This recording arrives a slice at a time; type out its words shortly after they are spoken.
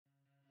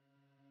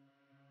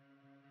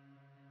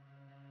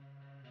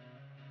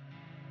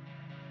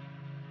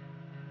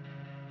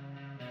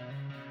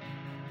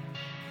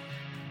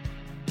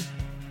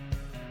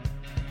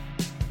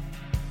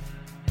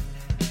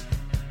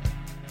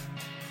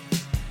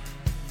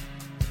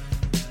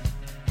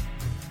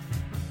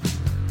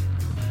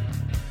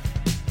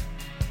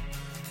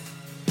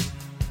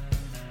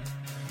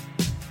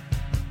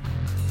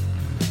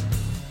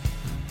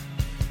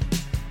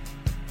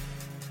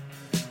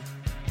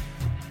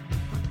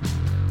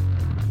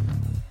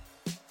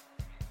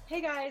Hey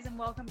guys, and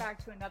welcome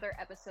back to another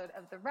episode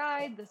of The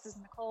Ride. This is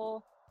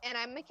Nicole. And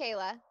I'm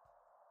Michaela.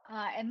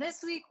 And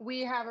this week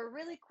we have a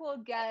really cool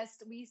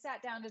guest. We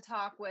sat down to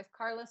talk with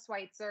Karla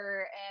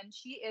Switzer, and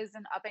she is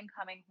an up and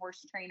coming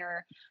horse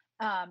trainer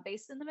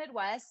based in the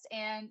Midwest.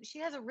 And she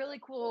has a really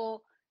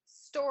cool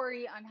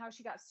story on how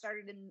she got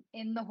started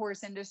in the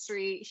horse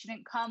industry. She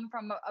didn't come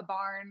from a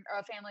barn or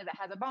a family that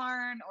has a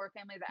barn or a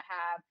family that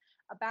have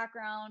a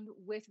background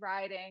with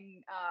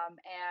riding.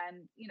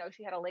 And, you know,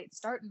 she had a late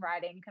start in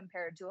riding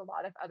compared to a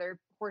lot of other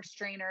horse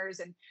trainers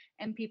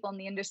and people in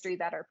the industry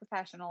that are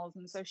professionals.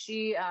 And so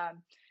she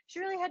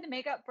really had to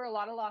make up for a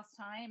lot of lost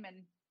time,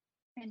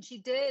 and she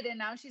did. And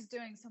now she's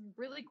doing some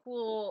really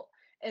cool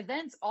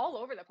events all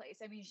over the place.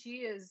 I mean,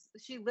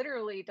 she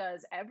literally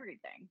does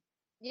everything.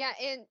 Yeah,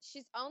 and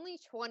she's only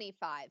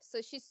 25, so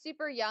she's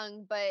super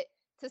young, but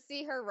to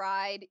see her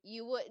ride,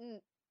 you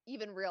wouldn't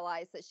even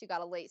realize that she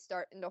got a late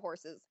start into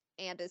horses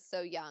and is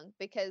so young,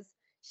 because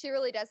she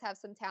really does have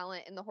some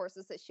talent, and the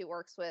horses that she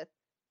works with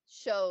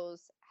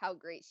shows how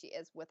great she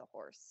is with a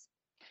horse.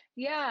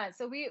 Yeah,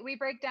 so we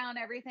break down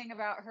everything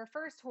about her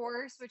first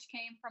horse, which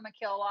came from a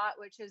kill lot,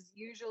 which is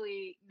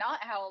usually not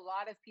how a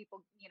lot of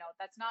people, you know,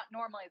 that's not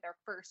normally their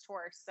first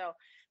horse. So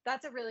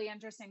that's a really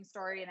interesting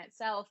story in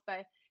itself.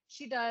 But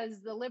she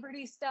does the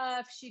Liberty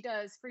stuff, she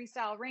does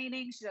freestyle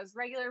reining, she does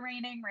regular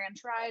reining,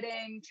 ranch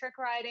riding, trick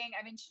riding.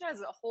 I mean, she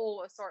does a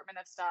whole assortment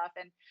of stuff.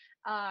 And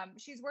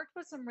she's worked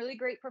with some really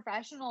great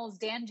professionals,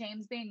 Dan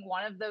James being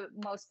one of the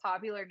most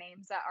popular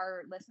names that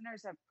our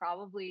listeners have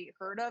probably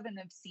heard of and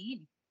have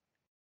seen.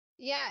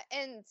 Yeah,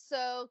 and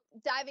so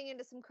diving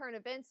into some current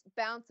events,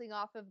 bouncing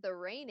off of the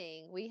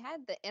reining, we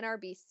had the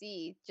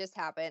NRBC just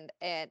happened,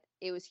 and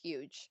it was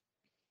huge.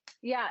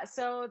 Yeah,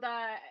 so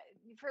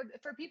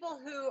for people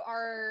who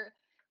are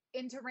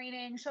into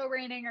reining, show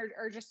reining,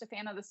 or just a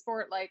fan of the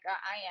sport like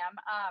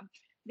I am,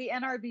 the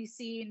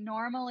NRBC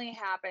normally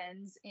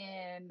happens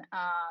in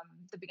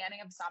the beginning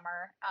of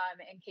summer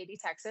in Katy,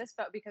 Texas,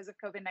 but because of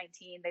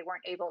COVID-19, they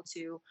weren't able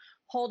to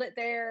hold it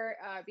there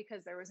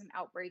because there was an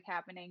outbreak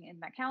happening in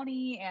that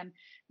county, and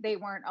they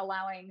weren't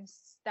allowing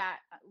that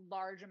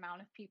large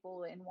amount of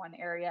people in one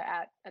area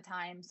at a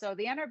time. So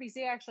the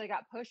NRBC actually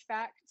got pushed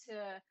back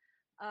to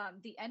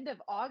the end of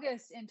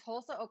August in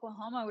Tulsa,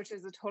 Oklahoma, which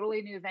is a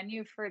totally new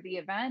venue for the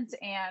event.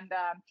 And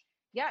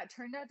yeah, it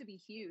turned out to be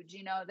huge.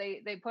 You know,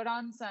 they put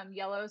on some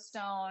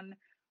Yellowstone.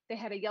 They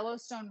had a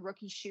Yellowstone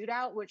rookie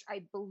shootout, which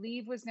I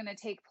believe was going to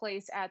take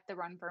place at the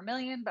Run for a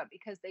Million, but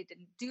because they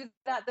didn't do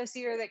that this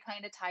year, they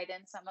kind of tied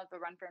in some of the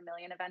Run for a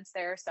Million events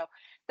there. So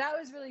that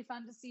was really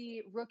fun to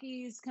see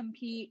rookies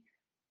compete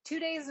 2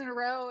 days in a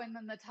row, and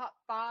then the top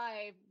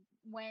five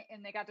went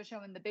and they got to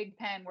show in the big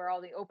pen where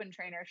all the open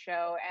trainers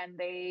show, and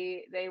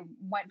they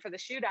went for the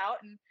shootout,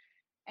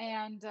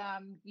 and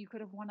you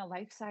could have won a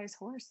life-size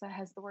horse that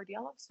has the word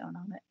Yellowstone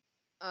on it.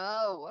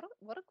 Oh,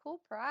 what a cool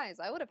prize.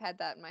 I would have had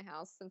that in my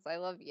house since I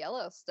love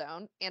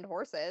Yellowstone and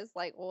horses.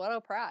 Like, what a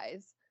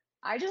prize.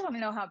 I just want to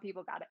know how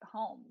people got it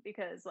home,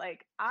 because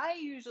like I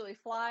usually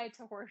fly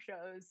to horse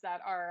shows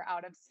that are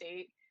out of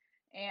state,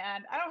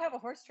 and I don't have a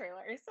horse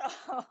trailer.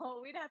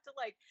 So we'd have to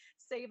like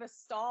save a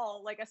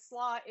stall, like a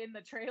slot in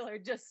the trailer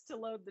just to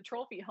load the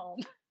trophy home.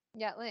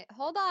 Yeah,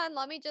 hold on.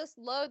 Let me just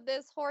load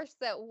this horse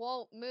that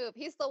won't move.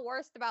 He's the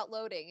worst about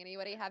loading.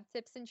 Anybody have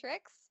tips and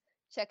tricks?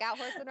 Check out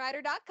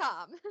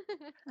horseandrider.com.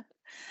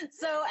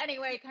 So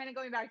anyway, kind of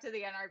going back to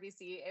the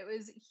NRBC, it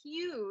was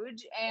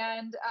huge,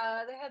 and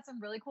they had some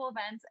really cool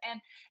events, and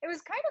it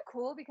was kind of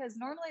cool because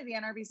normally the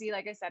NRBC,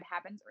 like I said,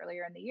 happens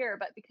earlier in the year,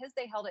 but because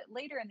they held it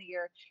later in the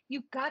year,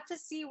 you got to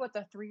see what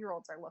the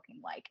 3-year-olds are looking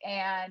like.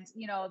 And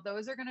you know,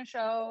 those are going to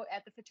show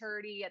at the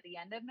Futurity at the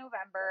end of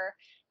November,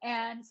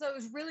 and so it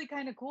was really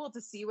kind of cool to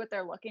see what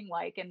they're looking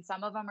like. And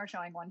some of them are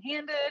showing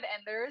one-handed,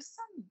 and there's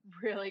some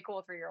really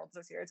cool 3-year-olds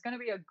this year. It's going to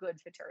be a good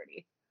Futurity.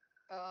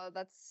 Oh,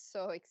 that's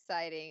so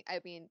exciting.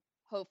 I mean,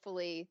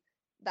 hopefully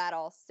that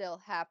all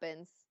still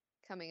happens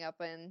coming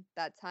up in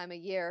that time of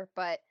year.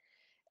 But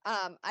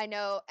I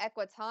know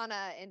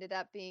Equitana ended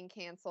up being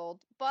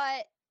canceled,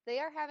 but they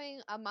are having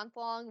a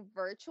month-long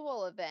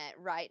virtual event,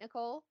 right,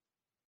 Nicole?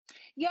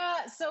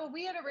 Yeah, so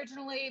we had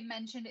originally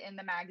mentioned in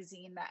the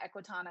magazine that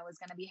Equitana was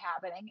going to be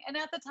happening, and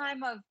at the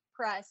time of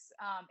press,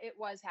 it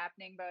was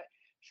happening. But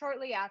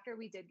shortly after,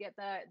 we did get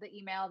the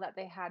email that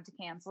they had to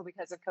cancel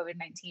because of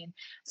COVID-19.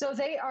 So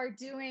they are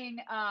doing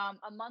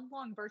a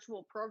month-long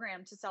virtual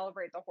program to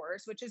celebrate the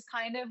horse, which is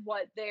kind of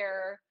what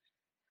their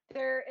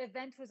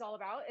event was all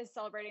about, is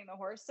celebrating the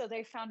horse. So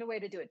they found a way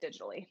to do it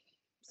digitally.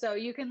 So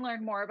you can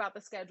learn more about the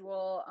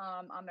schedule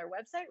on their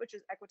website, which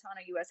is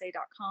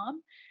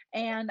equitanausa.com.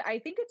 And I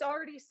think it's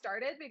already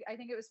started. I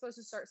think it was supposed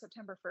to start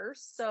September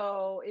 1st.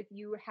 So if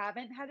you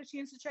haven't had a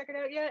chance to check it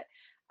out yet,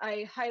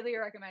 I highly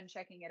recommend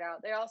checking it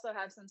out. They also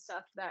have some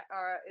stuff that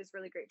is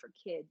really great for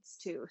kids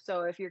too.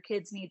 So if your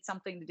kids need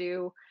something to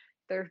do,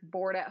 they're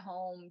bored at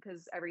home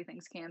because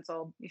everything's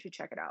canceled, you should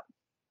check it out.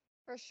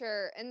 For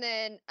sure. And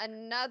then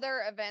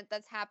another event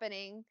that's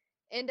happening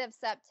end of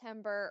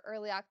September,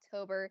 early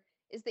October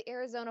is the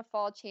Arizona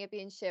Fall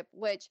Championship,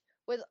 which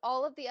with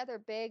all of the other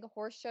big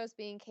horse shows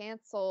being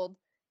canceled,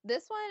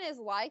 this one is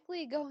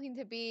likely going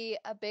to be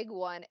a big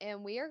one,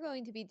 and we are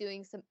going to be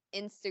doing some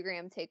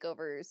Instagram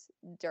takeovers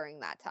during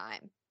that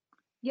time.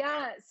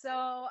 Yeah,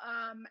 so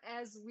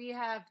as we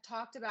have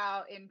talked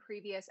about in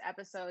previous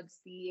episodes,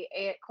 the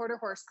Quarter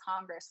Horse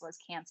Congress was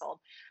canceled,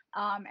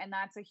 and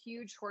that's a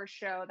huge horse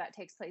show that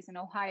takes place in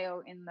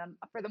Ohio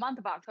for the month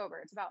of October.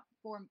 It's about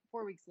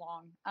four weeks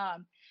long,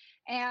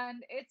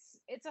 and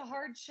it's a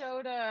hard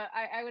show to.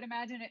 I would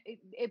imagine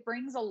it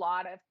brings a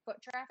lot of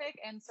foot traffic,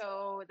 and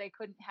so they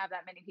couldn't have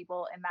that many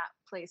people in that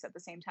place at the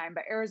same time.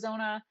 But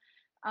Arizona,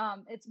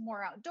 it's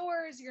more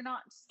outdoors. You're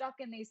not stuck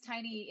in these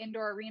tiny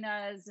indoor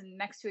arenas and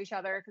next to each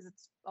other because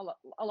it's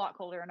a lot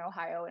colder in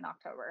Ohio in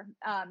October.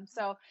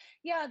 So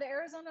yeah, the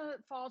Arizona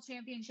Fall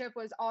Championship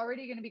was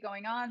already going to be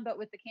going on, but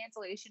with the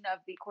cancellation of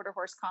the Quarter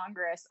Horse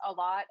Congress, a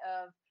lot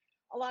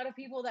of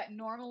people that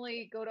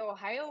normally go to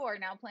Ohio are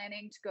now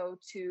planning to go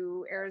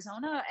to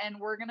Arizona, and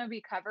we're going to be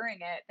covering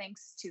it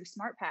thanks to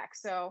SmartPack.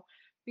 So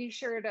be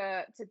sure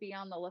to be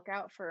on the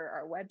lookout for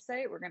our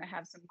website. We're going to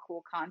have some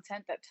cool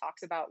content that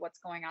talks about what's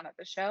going on at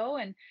the show,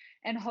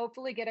 and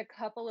hopefully get a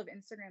couple of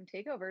Instagram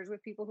takeovers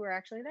with people who are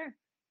actually there.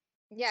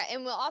 Yeah,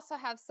 and we'll also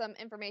have some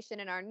information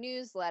in our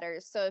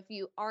newsletters. So if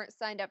you aren't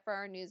signed up for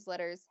our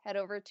newsletters, head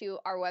over to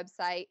our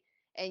website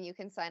and you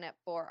can sign up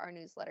for our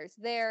newsletters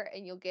there,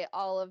 and you'll get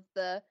all of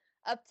the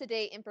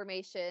up-to-date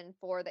information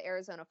for the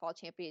Arizona Fall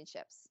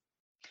Championships.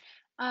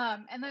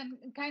 And then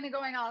kind of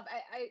going off,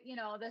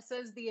 this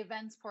is the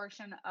events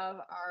portion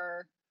of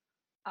our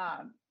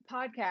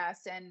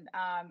podcast, and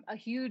a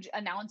huge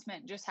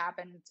announcement just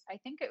happened. I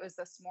think it was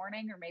this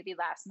morning or maybe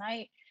last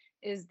night.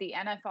 Is the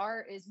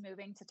NFR is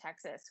moving to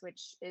Texas,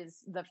 which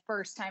is the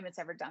first time it's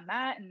ever done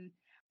that, and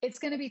it's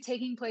going to be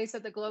taking place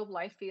at the Globe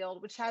Life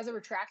Field, which has a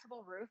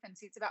retractable roof and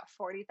seats about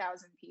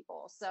 40,000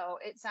 people. So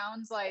it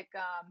sounds like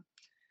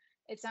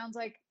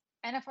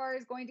NFR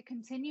is going to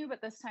continue,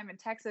 but this time in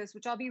Texas,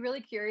 which I'll be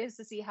really curious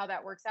to see how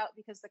that works out,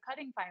 because the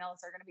cutting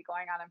finals are going to be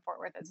going on in Fort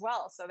Worth as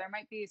well. So there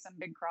might be some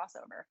big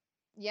crossover.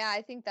 Yeah,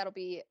 I think that'll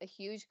be a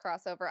huge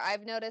crossover.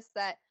 I've noticed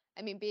that,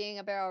 I mean, being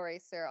a barrel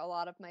racer, a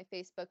lot of my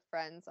Facebook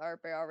friends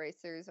are barrel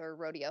racers or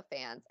rodeo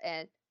fans,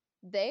 and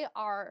they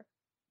are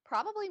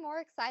probably more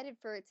excited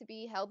for it to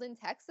be held in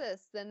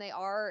Texas than they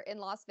are in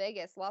Las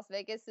Vegas. Las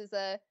Vegas is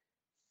a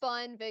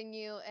fun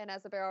venue, and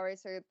as a barrel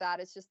racer,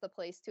 that is just the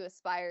place to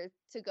aspire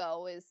to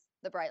go, is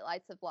the bright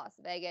lights of Las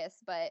Vegas.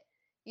 But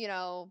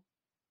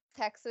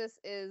Texas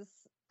is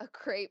a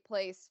great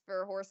place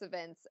for horse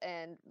events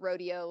and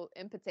rodeo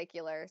in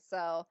particular.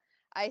 So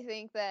I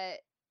think that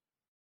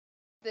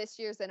this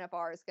year's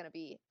NFR is going to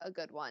be a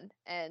good one.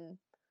 And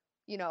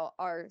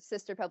our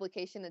sister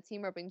publication, the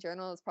Team Roping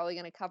Journal, is probably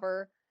going to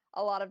cover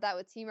a lot of that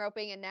with team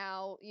roping. And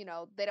now,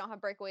 they don't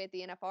have breakaway at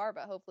the NFR,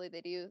 but hopefully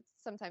they do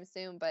sometime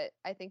soon. But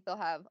I think they'll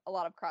have a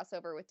lot of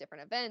crossover with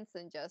different events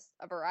and just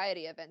a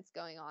variety of events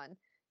going on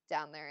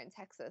down there in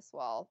Texas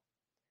while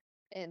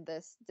in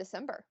this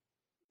December.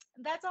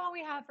 That's all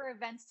we have for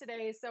events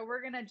today. So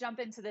we're going to jump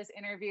into this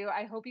interview.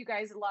 I hope you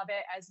guys love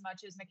it as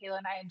much as Michaela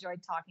and I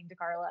enjoyed talking to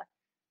Karla.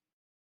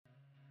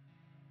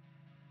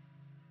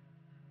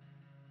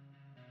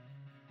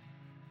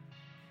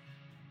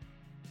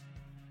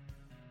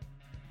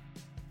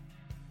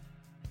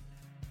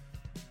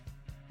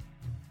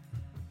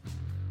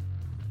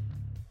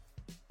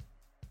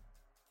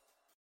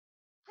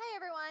 Hi,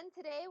 everyone.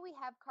 Today we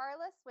have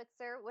Karla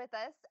Switzer with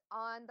us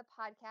on the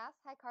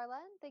podcast. Hi, Karla,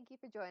 and thank you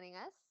for joining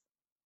us.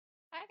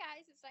 Hi,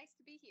 guys. It's nice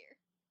to be here.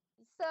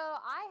 So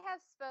I have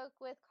spoke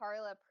with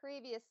Karla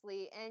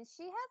previously, and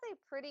she has a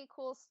pretty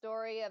cool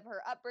story of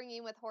her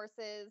upbringing with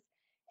horses.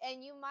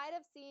 And you might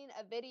have seen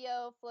a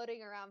video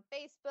floating around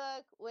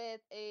Facebook with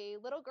a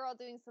little girl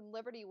doing some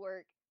Liberty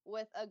work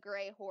with a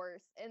gray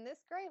horse. And this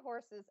gray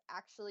horse is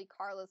actually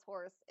Karla's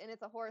horse, and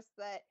it's a horse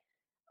that,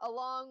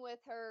 along with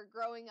her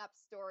growing up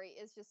story,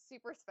 is just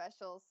super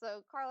special.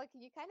 So Karla,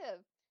 can you kind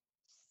of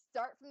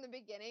start from the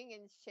beginning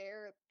and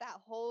share that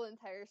whole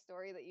entire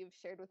story that you've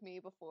shared with me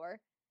before?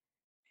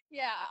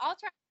 Yeah, I'll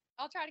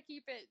try to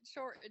keep it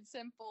short and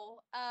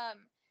simple.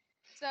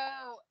 So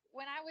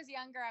when I was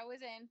younger, I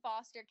was in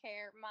foster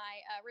care.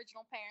 My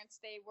original parents,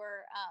 they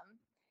were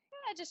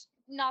just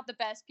not the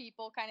best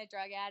people, kind of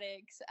drug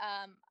addicts.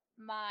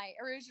 My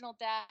original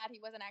dad, he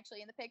wasn't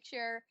actually in the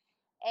picture,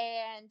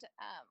 and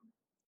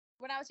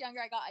when I was younger,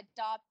 I got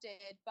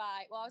adopted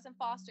I was in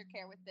foster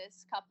care with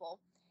this couple.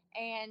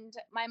 And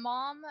my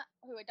mom,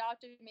 who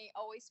adopted me,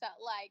 always felt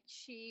like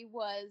she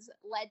was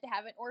led to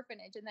have an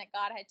orphanage, and that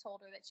God had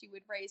told her that she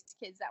would raise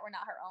kids that were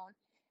not her own.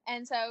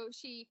 And so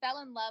she fell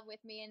in love with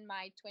me and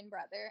my twin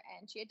brother,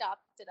 and she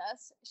adopted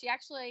us. She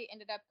actually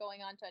ended up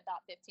going on to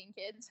adopt 15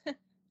 kids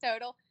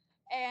total,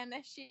 and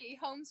she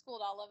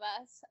homeschooled all of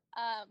us.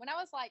 When I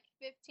was like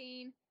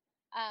 15,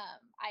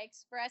 I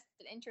expressed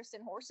an interest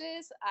in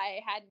horses.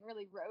 I hadn't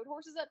really rode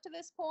horses up to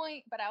this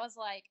point, but I was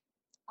like,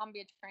 I'm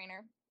going to be a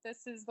trainer.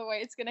 This is the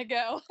way it's going to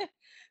go.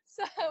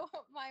 So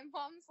my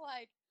mom's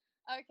like,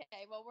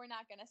 okay, well, we're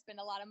not going to spend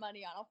a lot of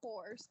money on a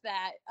horse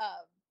that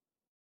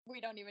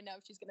we don't even know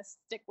if she's going to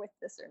stick with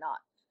this or not.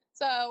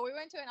 So we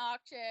went to an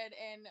auction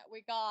and we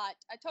got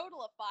a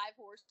total of 5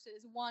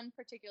 horses. One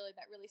particularly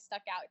that really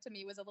stuck out to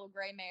me was a little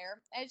gray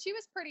mare, and she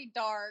was pretty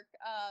dark,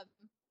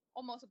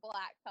 almost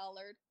black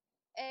colored,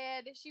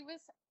 and she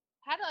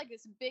had like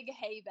this big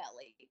hay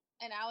belly,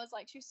 and I was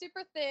like, she was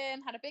super thin,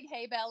 had a big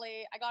hay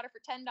belly. I got her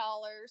for $10.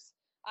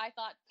 I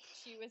thought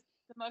she was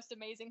the most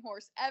amazing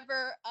horse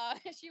ever.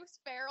 She was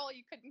feral,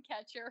 you couldn't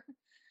catch her.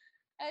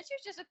 She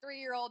was just a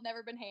 3-year-old, never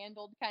been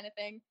handled kind of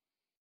thing.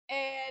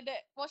 And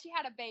well, she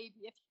had a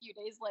baby a few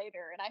days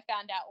later, and I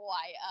found out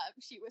why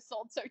she was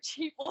sold so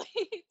cheaply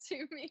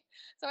to me.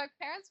 So my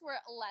parents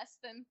were less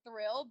than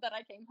thrilled that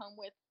I came home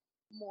with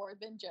more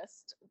than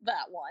just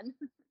that one.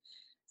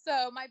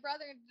 So my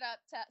brother ended up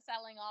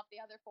selling off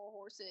the other 4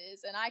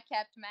 horses, and I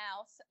kept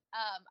Mouse.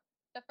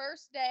 The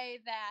first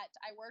day that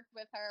I worked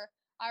with her,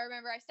 I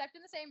remember I stepped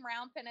in the same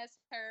round pen as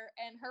her,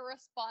 and her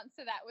response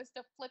to that was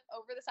to flip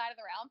over the side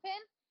of the round pen.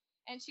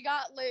 And she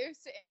got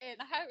loose, and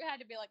I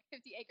had to be like a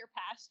 50-acre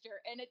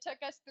pasture, and it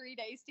took us 3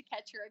 days to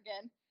catch her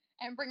again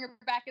and bring her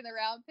back in the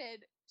round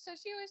pen. So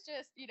she was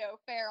just,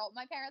 feral.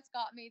 My parents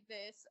got me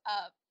this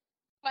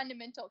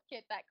fundamental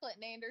kit that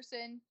Clinton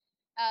Anderson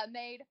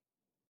made,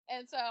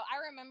 and so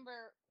I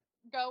remember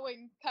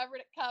going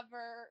cover to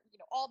cover,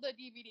 all the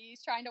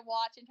DVDs, trying to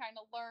watch and trying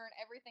to learn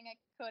everything I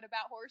could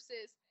about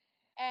horses.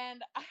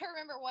 And I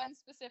remember one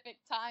specific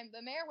time,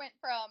 the mare went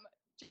from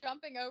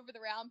jumping over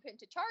the round pen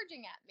to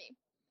charging at me.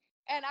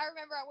 And I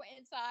remember I went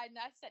inside and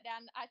I sat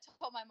down and I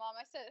told my mom,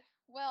 I said,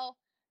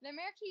 well, the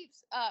mare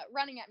keeps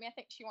running at me. I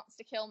think she wants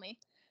to kill me.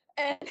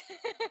 And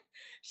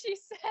she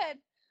said,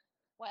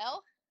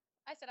 well,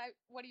 I said,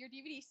 what do your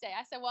DVDs say?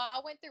 I said, well,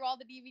 I went through all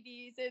the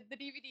DVDs, and the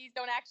DVDs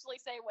don't actually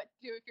say what to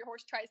do if your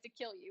horse tries to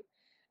kill you.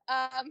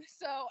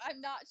 So I'm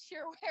not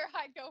sure where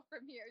I go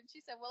from here. And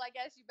she said, well, I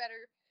guess you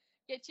better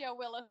get you a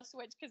willow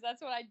switch, because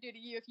that's what I'd do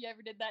to you if you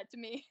ever did that to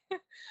me.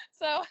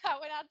 So I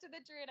went out to the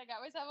tree and I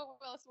got myself a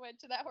willow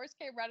switch, and that horse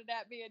came running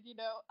at me, and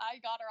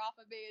I got her off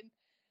of me. And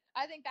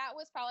I think that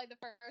was probably the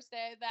first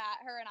day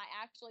that her and I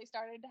actually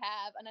started to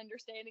have an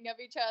understanding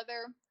of each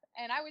other.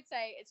 And I would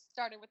say it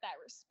started with that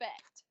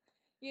respect,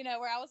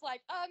 where I was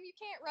like, you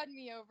can't run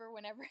me over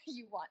whenever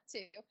you want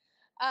to.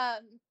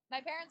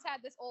 My parents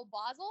had this old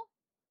Basel,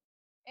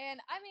 and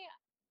I mean,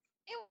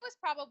 it was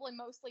probably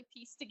mostly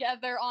pieced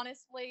together,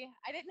 honestly.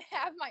 I didn't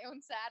have my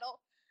own saddle.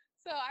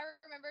 So I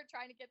remember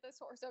trying to get this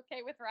horse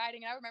okay with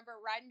riding. And I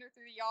remember riding her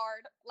through the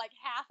yard, like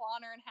half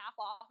on her and half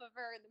off of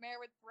her. And the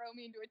mare would throw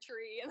me into a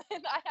tree. And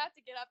then I'd have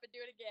to get up and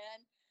do it again.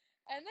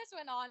 And this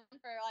went on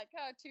for like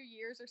 2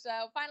 years or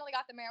so. Finally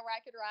got the mare where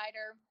I could ride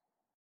her.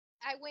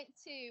 I went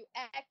to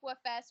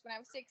Equifest when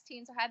I was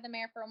 16. So I had the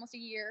mare for almost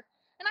a year.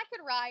 And I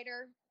could ride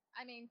her.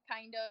 I mean,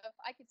 kind of.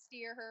 I could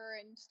steer her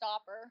and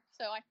stop her,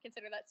 so I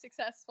consider that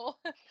successful.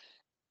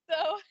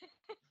 So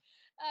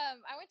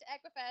I went to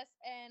Equifest,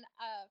 and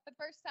for the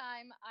first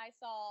time, I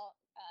saw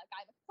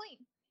Guy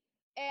McLean.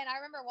 And I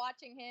remember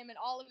watching him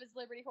and all of his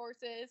Liberty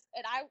horses,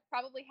 and I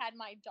probably had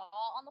my jaw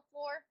on the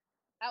floor.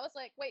 I was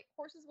like, wait,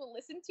 horses will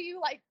listen to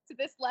you, like, to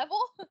this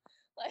level?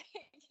 Like,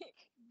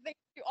 they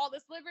do all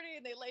this Liberty,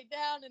 and they lay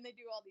down, and they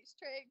do all these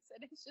tricks,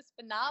 and it's just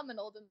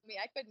phenomenal to me.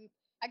 I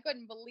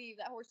couldn't believe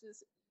that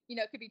horses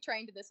could be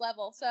trained to this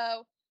level.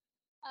 So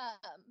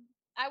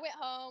I went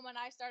home and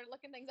I started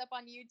looking things up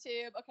on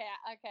YouTube. Okay,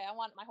 I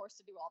want my horse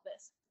to do all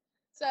this.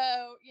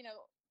 So,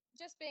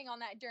 just being on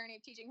that journey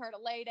of teaching her to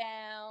lay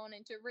down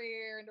and to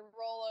rear and to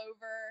roll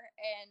over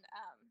and,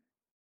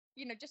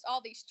 just all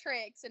these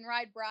tricks and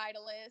ride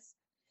bridleless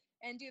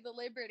and do the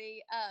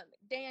Liberty.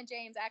 Dan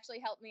James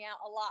actually helped me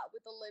out a lot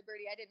with the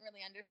Liberty. I didn't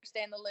really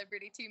understand the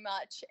Liberty too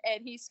much,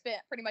 and he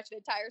spent pretty much an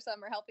entire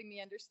summer helping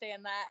me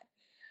understand that.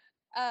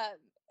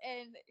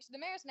 And the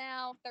mare's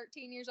now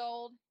 13 years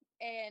old,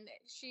 and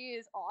she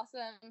is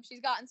awesome.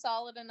 She's gotten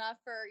solid enough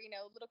for,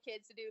 little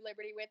kids to do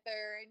Liberty with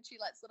her, and she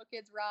lets little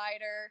kids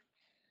ride her.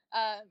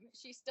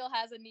 She still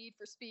has a need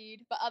for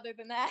speed, but other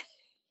than that,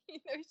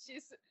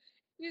 she's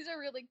a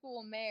really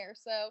cool mare.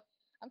 So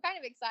I'm kind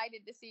of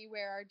excited to see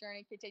where our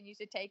journey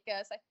continues to take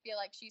us. I feel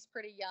like she's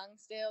pretty young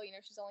still.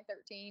 She's only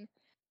 13.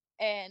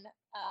 And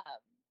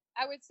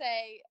I would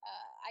say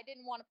I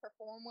didn't want to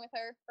perform with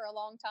her for a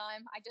long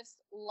time. I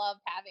just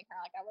loved having her.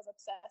 Like, I was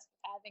obsessed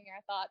with having her.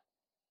 I thought,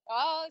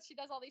 oh, she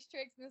does all these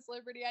tricks in this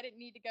Liberty. I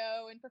didn't need to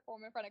go and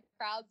perform in front of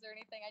crowds or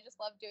anything. I just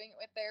loved doing it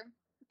with her.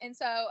 And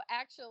so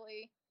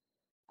actually,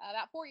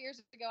 about 4 years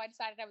ago, I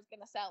decided I was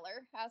going to sell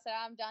her. I said,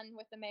 I'm done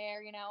with the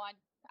mare.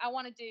 I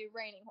want to do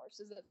reining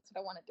horses. That's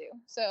what I want to do.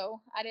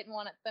 So I didn't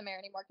want the mare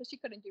anymore because she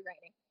couldn't do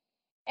reining.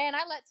 And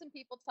I let some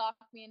people talk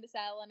me into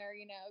selling her.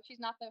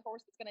 She's not the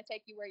horse that's going to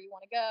take you where you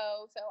want to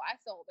go. So I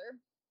sold her.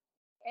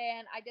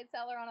 And I did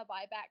sell her on a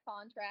buyback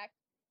contract.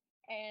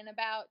 And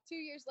about 2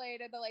 years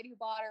later, the lady who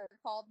bought her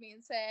called me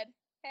and said,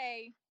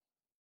 hey,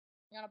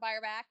 you want to buy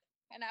her back?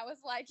 And I was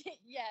like,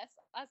 yes.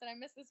 I said, I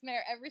miss this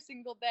mare every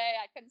single day.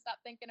 I couldn't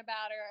stop thinking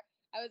about her.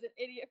 I was an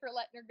idiot for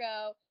letting her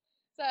go.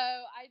 So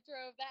I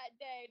drove that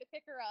day to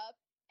pick her up.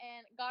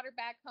 and got her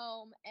back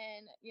home,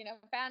 and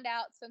found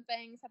out some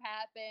things had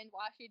happened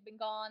while she'd been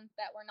gone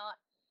that were not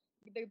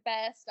the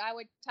best. I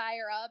would tie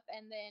her up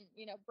and then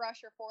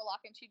brush her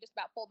forelock, and she just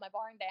about pulled my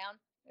barn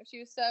down.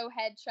 She was so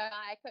head shy,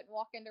 I couldn't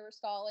walk into her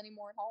stall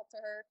anymore and halt to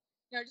her.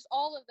 Just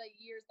all of the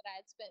years that I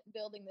had spent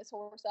building this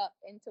horse up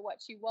into what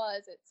she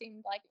was, it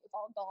seemed like it was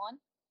all gone.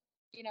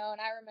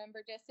 And I remember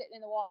just sitting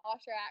in the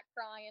wash rack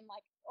crying,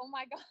 like, oh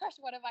my gosh,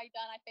 what have I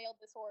done? I failed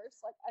this horse.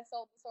 Like, I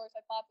sold this horse.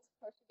 I thought this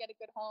horse would get a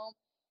good home,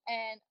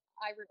 and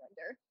I ruined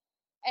her.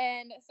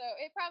 And so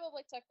it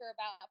probably took her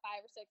about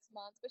 5 or 6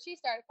 months, but she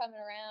started coming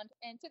around.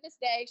 And to this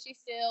day, she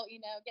still,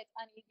 gets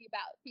uneasy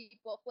about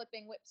people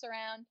flipping whips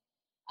around.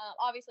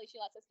 Obviously, she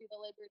lets us do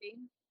the liberty.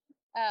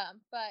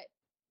 But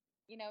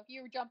if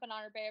you were jumping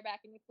on her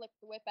bareback and you flick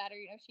the whip at her,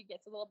 she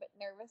gets a little bit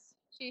nervous.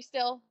 She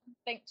still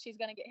thinks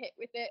she's going to get hit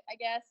with it, I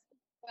guess.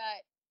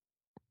 But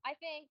I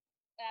think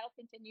that'll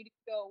continue to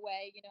go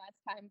away, as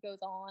time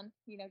goes on,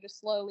 just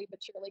slowly but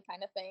surely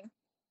kind of thing.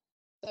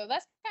 So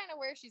that's kind of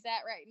where she's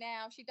at right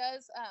now. She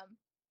does,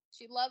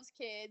 she loves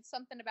kids.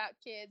 Something about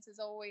kids is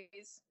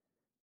always,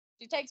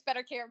 she takes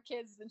better care of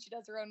kids than she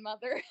does her own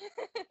mother.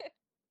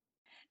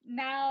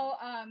 Now,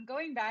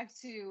 going back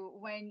to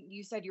when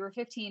you said you were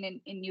 15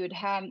 and you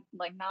had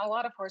like not a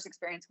lot of horse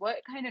experience, what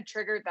kind of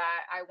triggered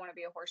that I want to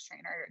be a horse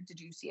trainer? Did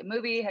you see a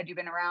movie? Had you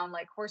been around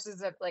like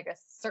horses at like a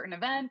certain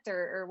event,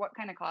 or what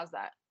kind of caused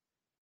that?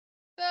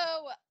 So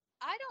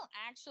I don't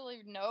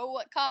actually know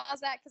what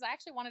caused that, because I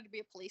actually wanted to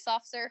be a police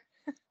officer.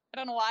 I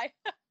don't know why.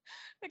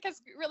 Because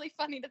it's really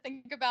funny to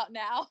think about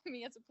now,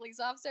 me as a police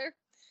officer.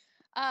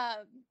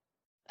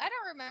 I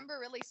don't remember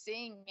really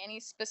seeing any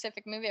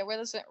specific movie. I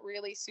wasn't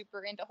really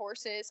super into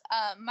horses.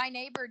 My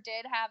neighbor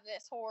did have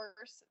this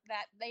horse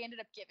that they ended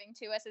up giving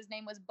to us. His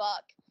name was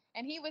Buck,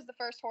 and he was the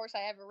first horse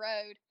I ever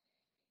rode.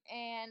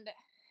 And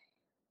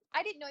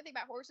I didn't know anything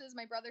about horses.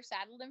 My brother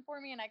saddled him for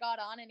me, and I got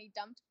on, and he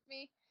dumped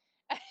me.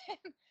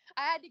 And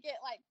I had to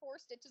get like 4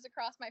 stitches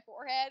across my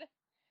forehead,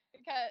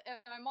 because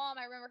my mom,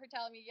 I remember her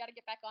telling me, you got to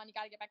get back on, you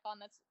got to get back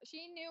on.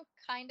 She knew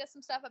kind of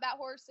some stuff about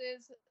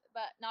horses,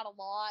 but not a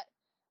lot.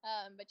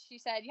 But she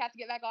said, you have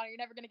to get back on, or you're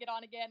never going to get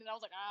on again. And I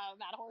was like, oh,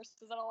 I'm out of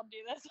horses. I don't want to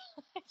do this.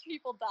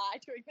 People die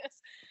doing this.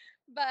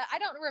 But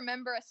I don't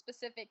remember a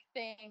specific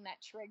thing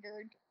that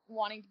triggered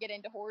wanting to get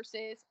into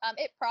horses.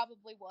 It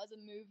probably was a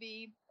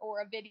movie or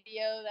a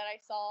video that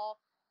I saw,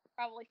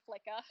 probably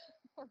Flicka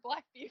or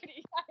Black Beauty.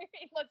 I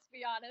mean, let's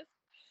be honest.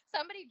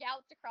 Somebody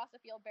galloped across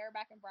the field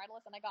bareback and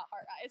bridleless, and I got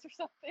heart eyes or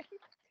something.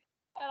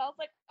 And I was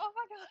like, oh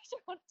my gosh,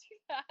 I want to do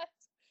that.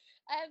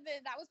 And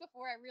then that was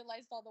before I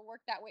realized all the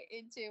work that went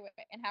into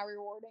it and how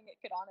rewarding it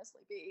could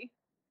honestly be.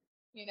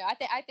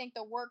 I think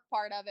the work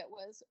part of it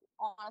was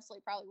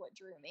honestly probably what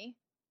drew me.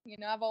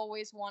 I've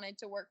always wanted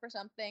to work for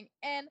something.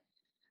 And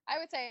I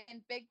would say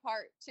in big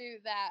part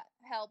too that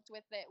helped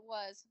with it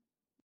was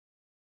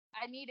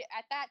I needed,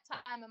 at that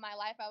time in my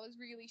life, I was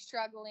really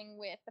struggling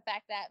with the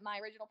fact that my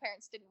original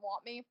parents didn't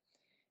want me.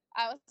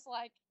 I was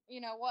like,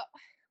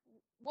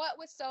 what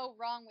was so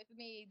wrong with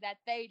me that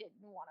they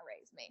didn't want to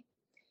raise me?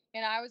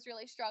 I was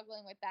really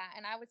struggling with that.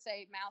 And I would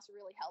say Mouse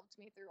really helped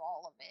me through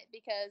all of it,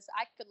 because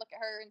I could look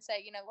at her and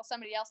say, well,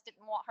 somebody else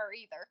didn't want her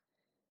either.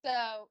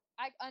 So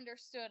I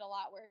understood a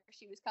lot where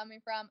she was coming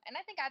from. And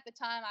I think at the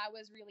time I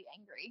was really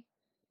angry.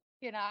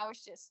 I was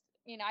just,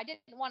 I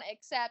didn't want to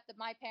accept that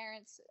my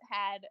parents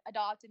had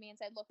adopted me and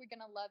said, look, we're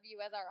going to love you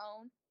as our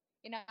own.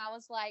 I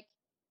was like,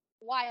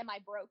 why am I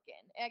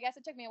broken? And I guess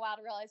it took me a while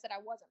to realize that I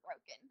wasn't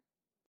broken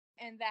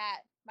and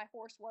that my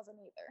horse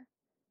wasn't either.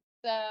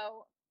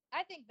 So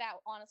I think that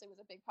honestly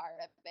was a big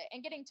part of it.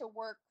 And getting to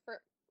work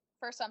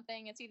for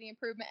something and see the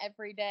improvement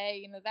every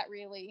day,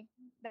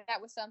 that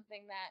was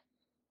something that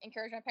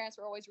encouraged. My parents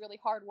were always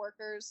really hard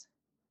workers.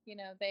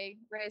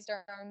 They raised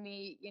our own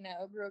meat,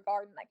 grew a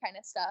garden, that kind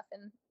of stuff,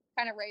 and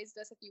kind of raised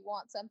us, if you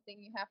want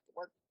something, you have to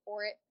work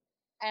for it.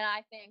 And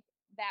I think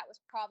that was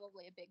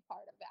probably a big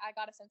part of it. I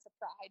got a sense of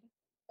pride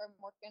from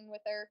working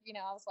with her.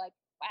 I was like,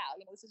 wow,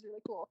 this is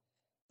really cool.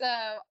 So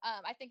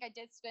I think I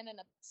did spend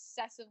an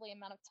excessively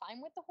amount of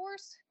time with the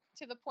horse,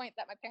 to the point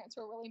that my parents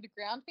were willing to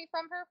ground me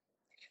from her.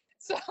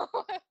 So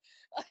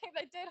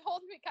they did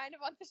hold me kind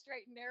of on the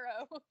straight and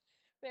narrow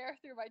there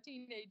through my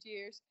teenage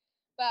years.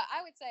 But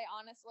I would say,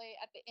 honestly,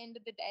 at the end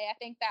of the day, I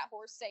think that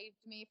horse saved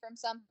me from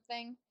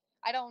something.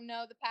 I don't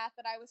know the path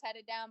that I was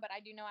headed down, but I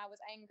do know I was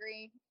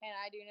angry, and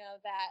I do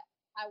know that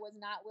I was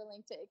not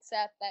willing to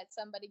accept that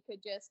somebody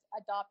could just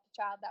adopt a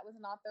child that was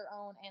not their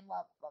own and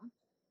love them,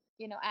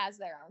 as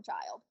their own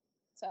child.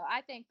 So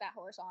I think that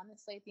horse,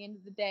 honestly, at the end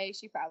of the day,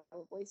 she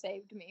probably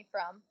saved me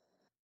from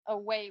a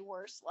way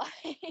worse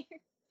life.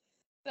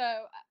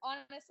 So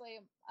honestly,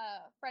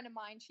 a friend of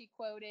mine, she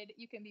quoted,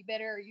 you can be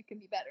bitter, you can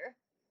be better.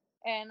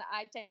 And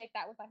I take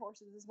that with my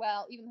horses as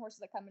well. Even the horses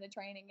that come into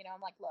training,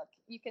 I'm like, look,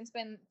 you can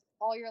spend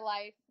all your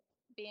life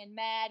being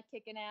mad,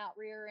 kicking out,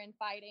 rearing,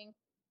 fighting,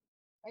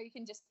 or you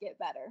can just get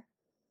better.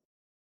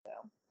 So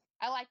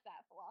I like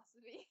that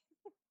philosophy.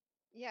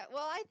 Yeah,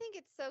 well, I think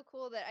it's so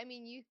cool that,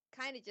 you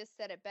kind of just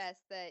said it best,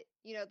 that,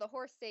 the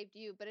horse saved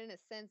you, but in a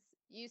sense,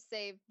 you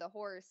saved the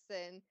horse,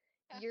 and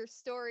your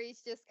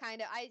stories just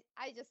kind of,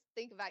 I just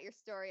think about your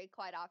story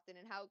quite often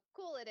and how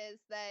cool it is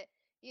that,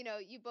 you know,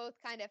 you both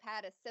kind of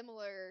had a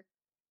similar,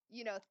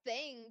 you know,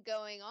 thing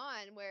going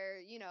on where,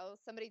 you know,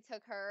 somebody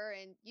took her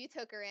and you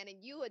took her in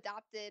and you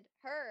adopted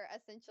her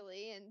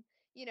essentially, and,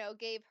 you know,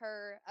 gave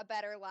her a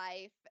better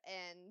life.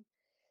 And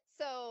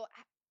so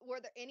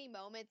were there any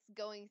moments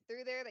going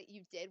through there that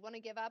you did want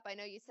to give up? I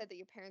know you said that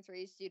your parents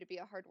raised you to be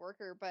a hard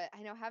worker, but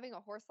I know having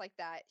a horse like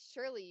that,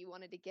 surely you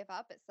wanted to give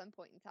up at some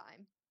point in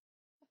time.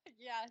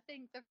 Yeah, I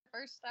think the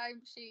first time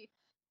she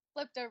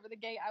flipped over the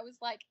gate, I was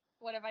like,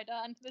 what have I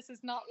done? This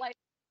is not like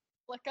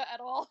Flicka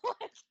at all.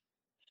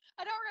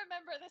 I don't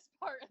remember this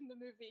part in the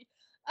movie.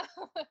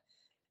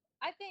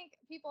 I think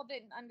people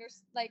didn't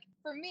understand. Like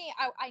for me,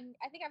 I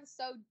think I was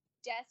so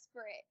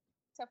desperate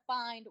to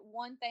find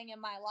one thing in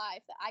my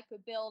life that I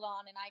could build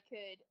on and I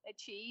could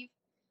achieve.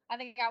 I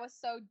think I was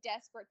so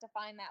desperate to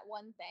find that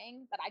one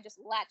thing that I just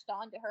latched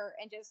onto her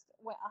and just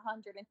went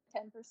 110%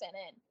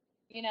 in.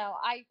 You know,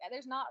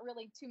 there's not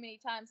really too many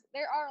times.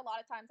 There are a lot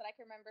of times that I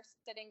can remember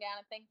sitting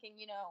down and thinking,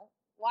 you know,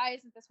 why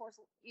isn't this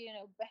horse, you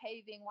know,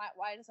 behaving?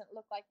 Why doesn't it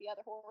look like the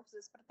other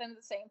horses? But then at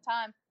the same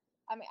time,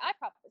 I mean, I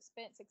probably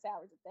spent 6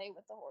 hours a day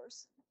with the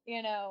horse.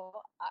 You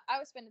know, I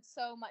was spending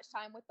so much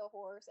time with the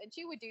horse, and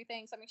she would do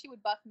things. I mean, she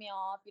would buck me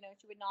off. You know,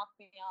 she would knock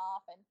me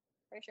off, and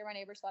pretty sure my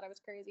neighbors thought I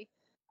was crazy.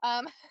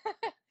 Um,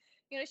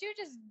 you know, she would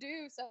just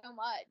do so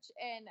much,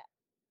 and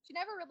she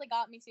never really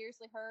got me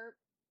seriously hurt.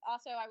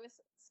 Also, I was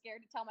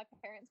scared to tell my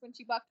parents when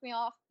she bucked me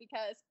off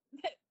because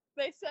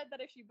they said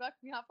that if she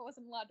bucked me off, I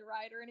wasn't allowed to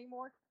ride her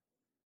anymore.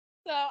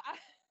 So I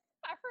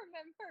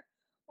remember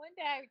one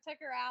day I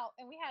took her out,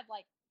 and we had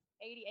like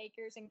 80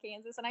 acres in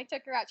Kansas, and I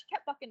took her out. She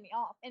kept bucking me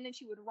off, and then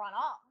she would run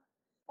off.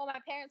 Well,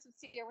 my parents would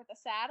see her with a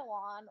saddle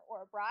on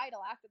or a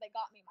bridle after they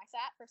got me my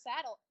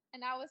saddle,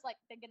 and I was like,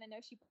 they're gonna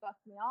know she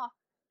bucked me off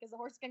because the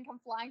horse can come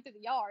flying through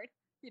the yard,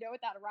 you know,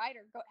 without a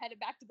rider,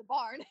 headed back to the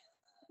barn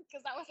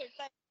because that was her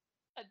thing.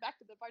 Head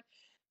back to the barn.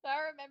 So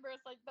I remember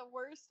it's like the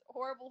worst,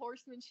 horrible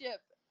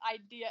horsemanship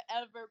idea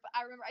ever. But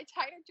I remember I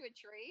tied her to a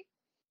tree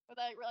with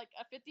like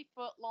a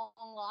 50-foot long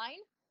line,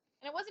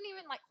 and it wasn't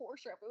even like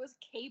horse rope; it was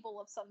cable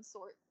of some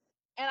sort.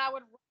 And I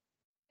would run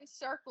in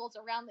circles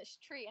around this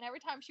tree, and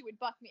every time she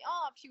would buck me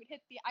off, she would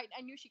hit the.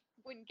 I knew she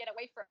wouldn't get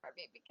away from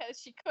me because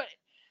she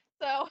couldn't.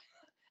 So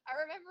I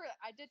remember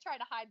I did try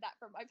to hide that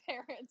from my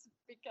parents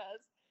because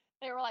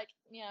they were like,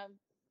 you know,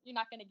 you're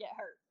not gonna get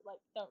hurt.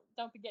 Like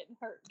don't be getting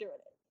hurt doing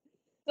it.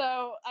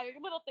 So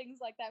little things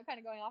like that. I'm kind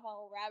of going off on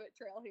a little rabbit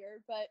trail here,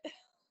 but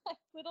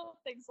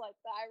little things like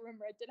that. I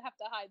remember I did have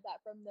to hide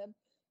that from them.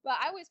 But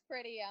I was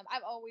pretty.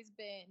 I've always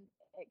been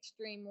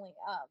extremely.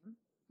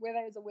 Where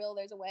there's a will,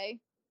 there's a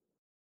way.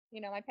 You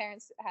know, my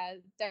parents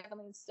had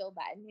definitely instilled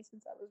that in me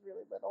since I was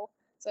really little.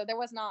 So there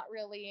was not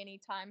really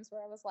any times where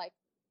I was like,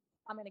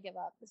 I'm gonna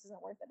give up. This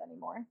isn't worth it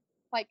anymore.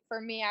 Like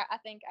for me, I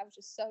think I was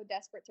just so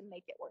desperate to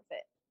make it worth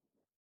it.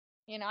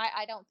 You know,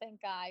 I don't think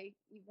I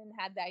even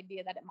had the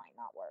idea that it might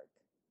not work.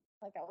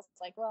 Like I was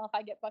like, well, if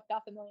I get bucked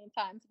off a million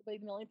times, it'll be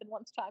the millionth and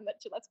one time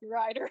that she lets me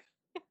ride her.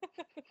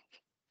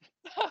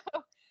 So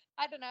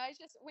I don't know. It's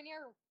just when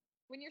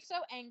you're so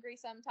angry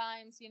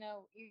sometimes, you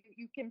know,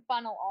 you can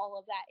funnel all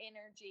of that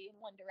energy in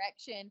one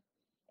direction.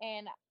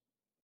 And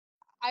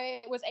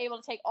I was able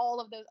to take all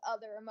of those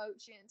other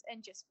emotions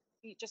and just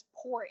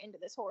pour it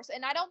into this horse.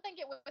 And I don't think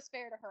it was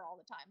fair to her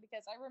all the time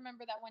because I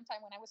remember that one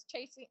time when I was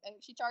chasing,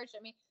 she charged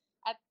at me.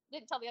 I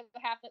didn't tell the other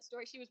half of that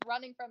story. She was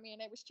running from me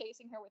and I was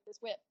chasing her with this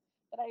whip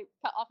that I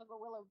cut off of a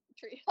willow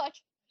tree. Like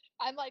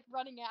I'm like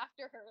running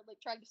after her,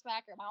 like trying to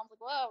smack her. My mom's like,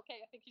 whoa, okay,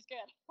 I think she's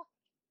good.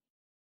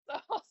 So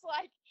I was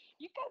like,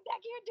 you come back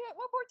here and do it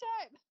one more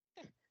time.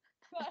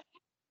 But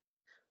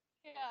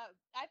yeah,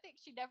 I think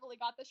she definitely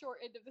got the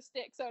short end of the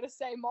stick, so to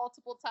say,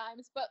 multiple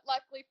times. But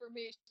luckily for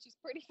me, she's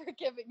pretty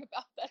forgiving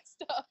about that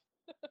stuff.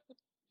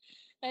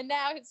 And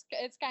now it's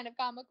kind of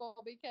comical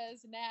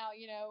because now,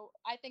 you know,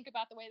 I think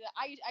about the way that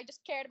I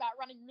just cared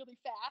about running really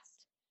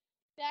fast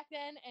back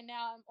then, and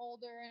now I'm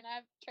older and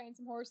I've trained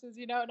some horses,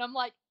 you know, and I'm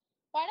like,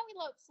 why don't we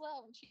load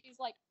slow? And she's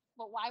like,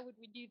 well, why would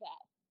we do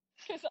that?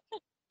 Because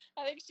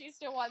I think she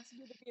still wants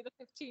me to be the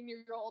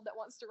 15-year-old that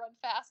wants to run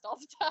fast all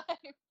the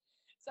time.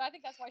 So I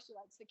think that's why she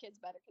likes the kids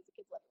better because the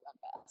kids let her run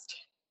fast.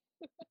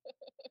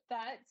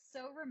 That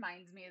so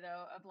reminds me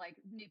though of like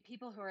new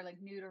people who are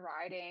like new to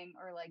riding,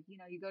 or like, you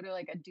know, you go to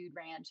like a dude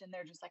ranch and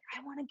they're just like,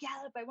 I want to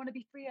gallop, I want to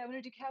be free, I want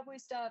to do cowboy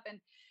stuff,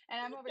 and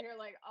I'm over here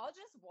like, I'll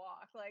just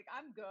walk, like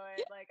I'm good,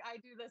 like I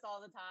do this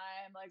all the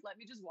time, like let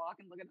me just walk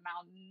and look at the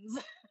mountains.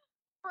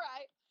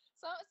 Right.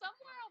 So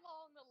somewhere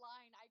along the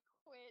line, I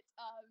quit.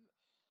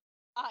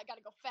 I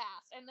gotta go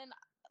fast, and then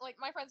like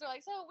my friends are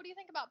like, so what do you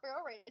think about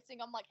barrel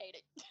racing? I'm like, hate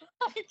it.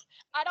 Like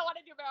I don't want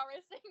to do barrel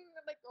racing.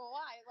 I'm like, well,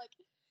 why? Like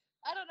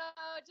I don't know,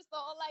 just the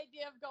whole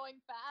idea of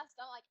going fast.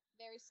 I like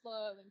very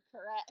slow and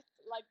correct.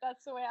 Like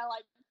that's the way I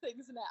like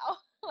things now.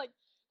 Like,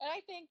 and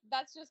I think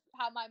that's just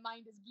how my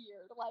mind is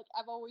geared. Like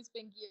I've always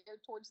been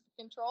geared towards the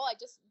control. I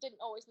just didn't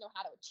always know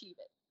how to achieve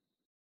it.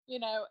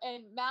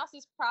 And Mouse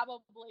is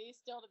probably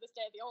still to this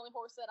day the only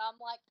horse that I'm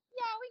like,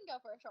 yeah, we can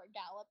go for a short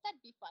gallop.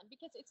 That'd be fun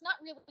because it's not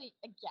really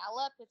a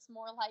gallop. It's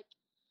more like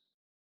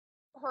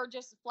her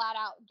just flat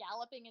out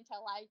galloping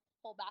until I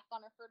pull back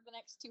on her for the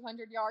next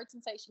 200 yards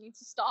and say she needs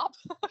to stop.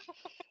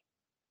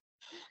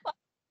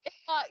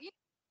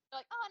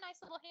 Like, oh, a nice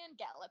little hand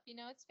gallop.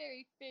 It's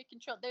very, very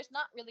controlled. There's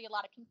not really a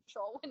lot of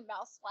control when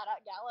Mouse flat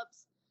out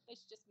gallops.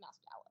 It's just Mouse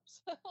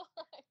gallops.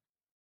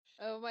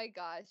 Oh my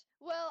gosh.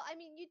 Well, I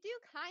mean, you do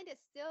kind of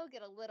still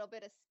get a little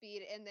bit of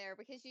speed in there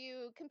because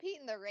you compete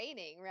in the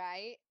reining,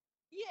 right?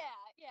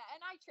 Yeah,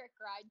 and I trick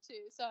ride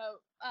too. So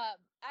I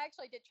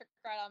actually did trick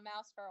ride on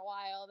Mouse for a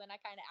while. Then I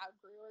kind of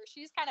outgrew her.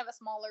 She's kind of a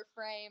smaller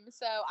frame,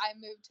 so I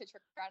moved to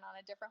trick ride on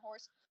a different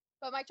horse.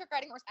 But my trick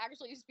riding horse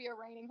actually used to be a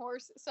reining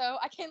horse, so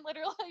I can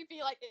literally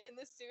be like in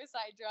the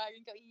suicide drag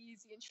and go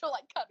easy, and she'll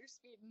like cut her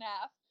speed in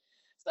half.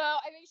 So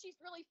I mean, she's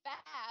really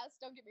fast.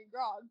 Don't get me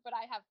wrong, but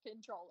I have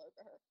control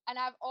over her,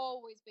 and I've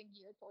always been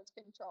geared towards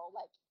control.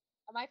 Like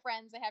my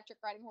friends, they have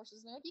trick riding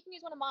horses, and they're like, "You can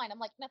use one of mine." I'm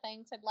like, "No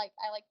thanks. I like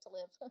to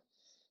live.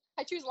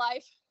 I choose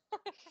life."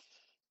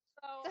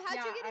 So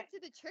how'd you get into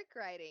the trick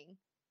riding?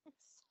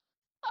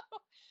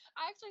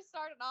 I actually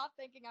started off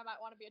thinking I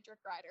might want to be a trick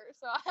rider.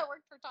 So I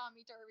worked for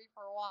Tommy Turvey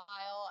for a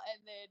while,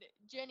 and then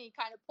Jenny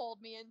kind of pulled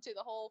me into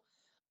the whole,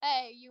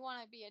 hey, you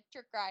want to be a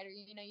trick rider,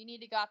 you need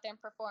to go out there and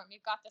perform.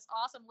 You've got this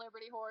awesome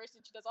Liberty horse,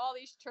 and she does all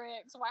these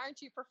tricks. Why aren't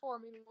you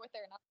performing with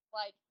her? And I was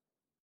like,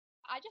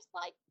 I just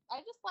like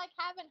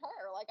having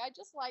her. Like, I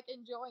just like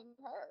enjoying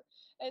her.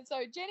 And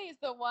so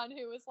Jenny's the one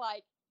who was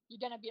like, you're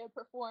going to be a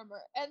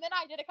performer. And then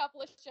I did a couple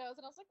of shows,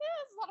 and I was like, yeah,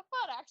 this is a lot of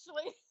fun,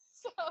 actually.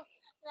 So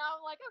now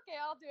I'm like, okay,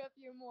 I'll do a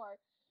few more.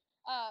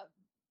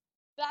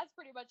 That's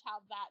pretty much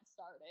how that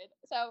started.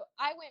 So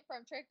I went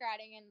from trick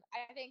riding, and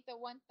I think the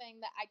one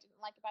thing that I didn't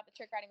like about the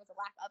trick riding was the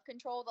lack of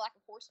control, the lack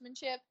of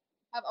horsemanship.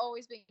 I've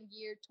always been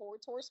geared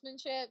towards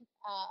horsemanship.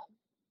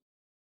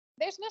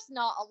 There's just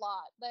not a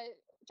lot. The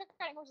trick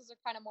riding horses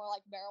are kind of more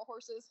like barrel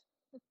horses.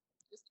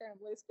 Just turn them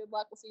loose. Good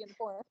luck. We'll see you in the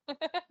corner.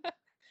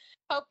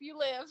 Hope you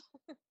live.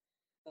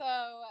 So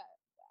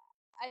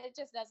it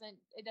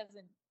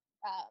doesn't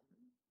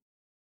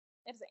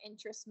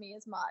interest me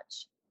as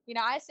much.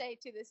 I say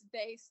to this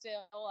day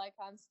still, like,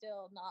 I'm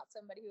still not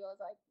somebody who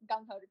was like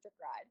gung-ho to trick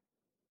ride.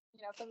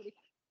 Somebody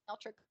I'll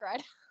trick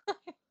ride.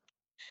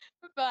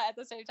 But at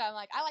the same time,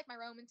 like, I like my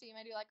Roman team.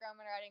 I do like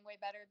Roman riding way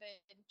better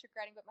than trick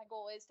riding, but my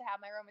goal is to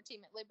have my Roman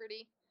team at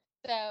Liberty.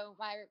 So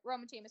my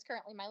Roman team is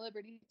currently my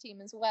Liberty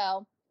team as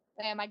well.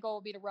 And my goal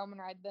will be to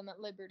Roman ride them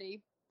at Liberty.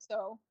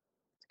 So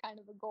it's kind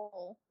of a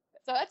goal.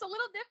 So it's a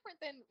little different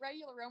than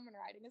regular Roman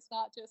riding. It's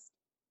not just,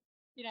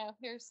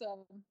 here's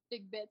some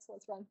big bits,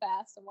 let's run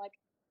fast. I'm like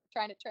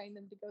trying to train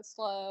them to go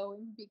slow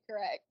and be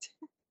correct.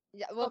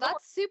 Yeah, well,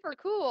 that's super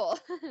cool.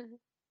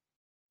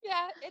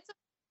 Yeah, it's a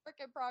work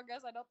in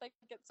progress. I don't think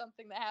it's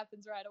something that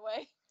happens right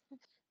away.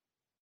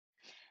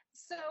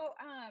 So,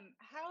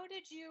 how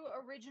did you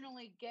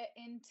originally get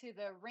into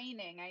the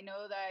reining? I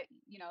know that,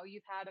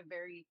 you've had a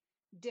very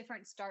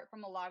different start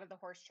from a lot of the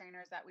horse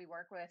trainers that we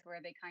work with, where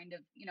they kind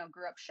of,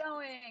 grew up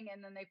showing,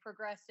 and then they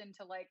progressed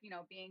into like,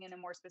 being in a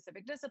more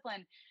specific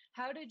discipline.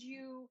 How did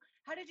you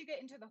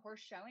get into the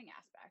horse showing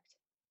aspect?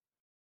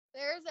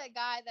 There's a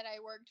guy that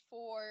I worked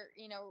for,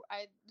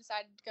 I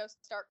decided to go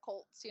start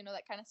colts,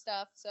 that kind of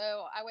stuff.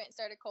 So I went and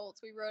started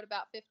colts. We rode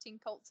about 15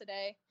 colts a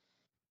day.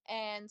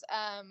 And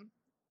I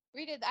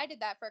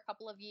did that for a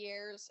couple of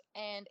years,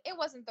 and it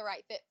wasn't the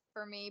right fit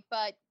for me,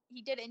 but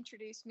he did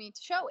introduce me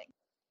to showing.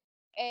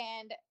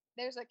 And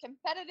there's a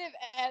competitive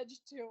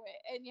edge to it,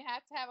 and you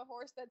have to have a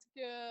horse that's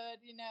good,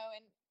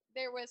 and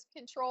there was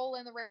control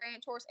in the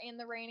ranch horse and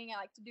the reining.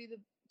 I like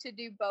to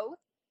do both.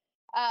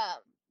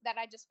 That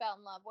I just fell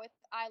in love with.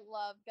 I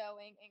love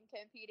going and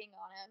competing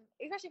on him,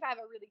 especially if I have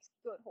a really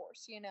good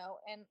horse,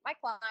 and my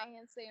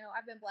clients,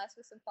 I've been blessed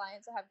with some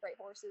clients that have great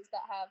horses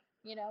that have,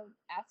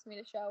 asked me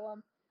to show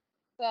them.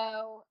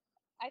 So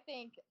I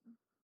think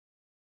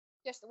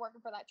just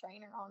working for that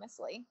trainer,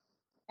 honestly.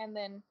 And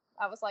then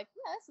I was like,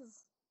 yeah,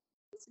 this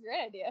is a great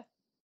idea.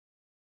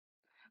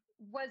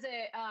 Was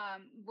it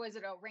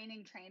a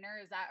reining trainer?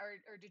 Is that,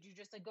 or did you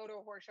just like go to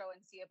a horse show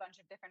and see a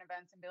bunch of different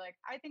events and be like,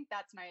 I think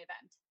that's my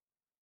event?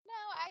 No,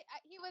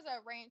 he was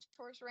a ranch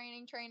horse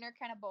reining trainer,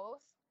 kind of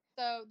both.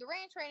 So the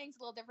ranch reining is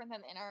a little different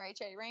than the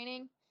NRHA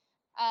reining.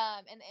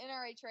 And the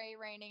NRHA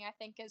reining, I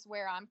think, is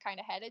where I'm kind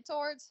of headed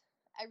towards.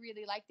 I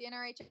really like the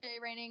NRHA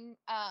reining.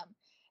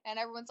 And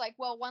everyone's like,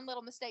 well, one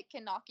little mistake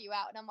can knock you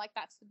out. And I'm like,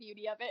 that's the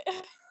beauty of it.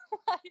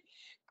 Like,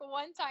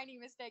 one tiny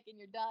mistake and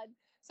you're done.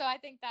 So I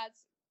think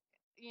that's,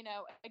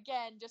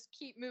 again, just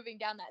keep moving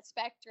down that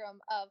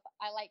spectrum of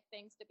I like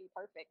things to be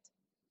perfect.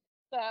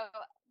 So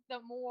the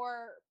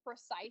more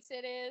precise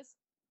it is,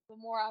 the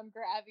more I'm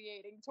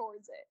gravitating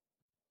towards it.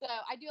 So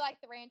I do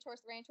like the ranch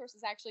horse. The ranch horse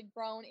has actually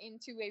grown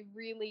into a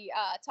really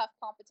tough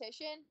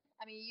competition.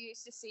 I mean, you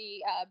used to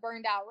see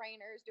burned out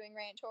reiners doing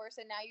ranch horse,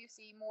 and now you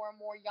see more and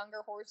more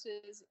younger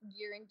horses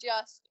gearing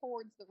just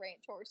towards the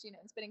ranch horse, and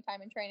spending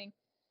time in training.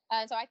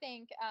 And so I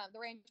think the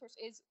range horse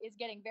is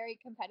getting very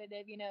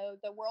competitive. You know,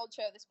 the World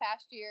Show this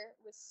past year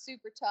was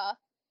super tough.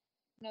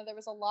 You know, there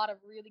was a lot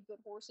of really good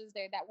horses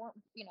there that weren't,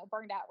 you know,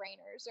 burned out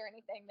reiners or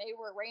anything. They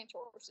were ranch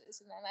horses,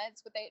 and then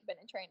that's what they had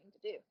been in training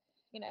to do.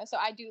 You know, so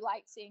I do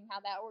like seeing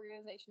how that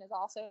organization is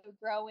also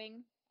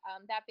growing.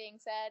 That being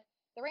said,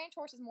 the ranch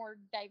horse is more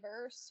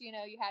diverse. You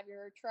know, you have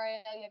your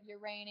trail, you have your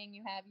reining,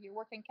 you have your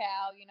working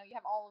cow. You know, you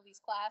have all of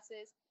these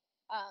classes.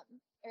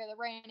 Or the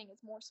reining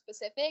is more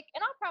specific,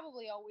 and I'll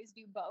probably always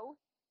do both.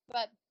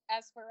 But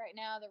as for right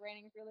now, the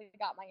reining really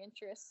got my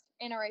interest.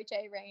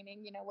 NRHA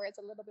reining, you know, where it's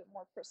a little bit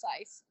more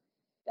precise,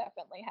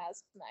 definitely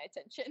has my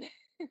attention.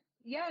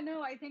 Yeah,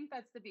 no, I think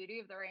that's the beauty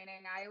of the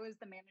reining. I was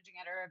the managing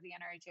editor of the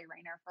NRHA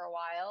Reiner for a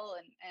while,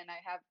 and I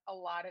have a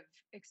lot of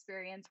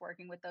experience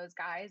working with those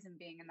guys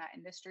and being in that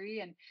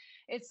industry. And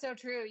it's so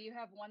true. You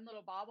have one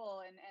little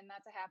bobble, and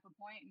that's a half a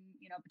point. And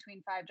you know,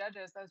 between 5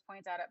 judges, those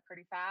points add up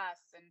pretty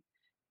fast.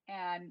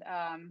 And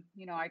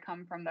you know, I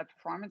come from the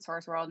performance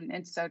horse world, and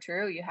it's so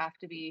true. You have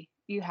to be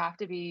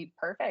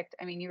perfect.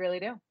 I mean, you really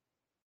do.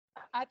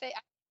 I think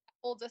it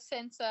holds a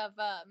sense of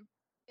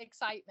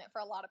excitement for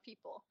a lot of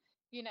people,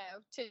 you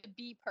know, to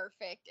be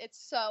perfect. It's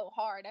so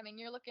hard. I mean,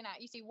 you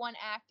see one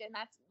act, and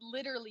that's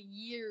literally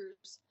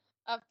years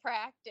of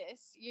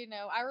practice. You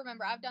know, I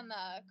remember I've done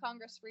the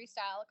Congress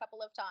freestyle a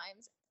couple of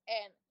times,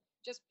 and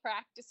just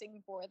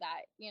practicing for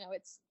that, you know,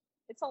 it's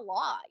a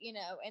lot, you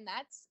know, and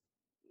that's,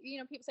 you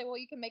know, people say, well,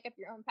 you can make up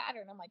your own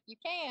pattern. I'm like, you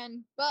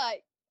can,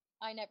 but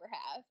I never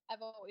have.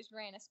 I've always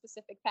ran a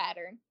specific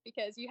pattern,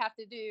 because you have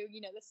to do, you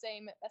know, a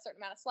certain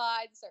amount of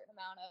slides, a certain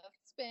amount of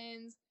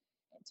spins,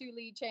 and 2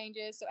 lead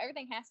changes. So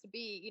everything has to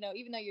be, you know,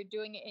 even though you're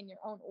doing it in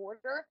your own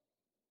order,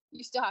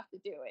 you still have to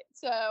do it.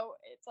 So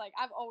it's like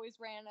I've always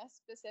ran a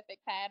specific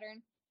pattern.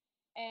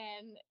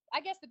 And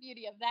I guess the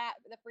beauty of that,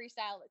 the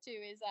freestyle too,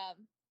 is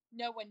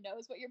no one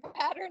knows what your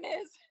pattern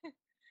is.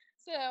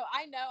 So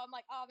I know, I'm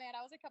like, oh man,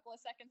 I was a couple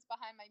of seconds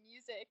behind my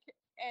music,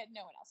 and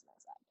no one else knows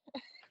that.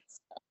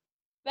 So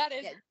that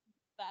is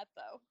that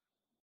though.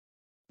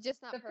 Just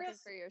not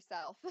perfect for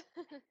yourself.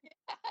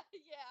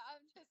 Yeah,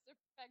 I'm just a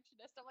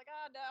perfectionist. I'm like,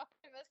 oh no,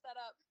 I messed that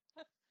up.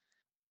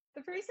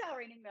 The freestyle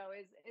reining though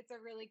it's a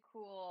really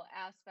cool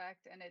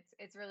aspect, and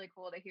it's really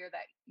cool to hear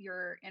that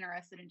you're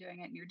interested in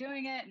doing it and you're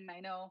doing it. And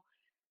I know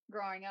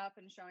growing up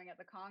and showing at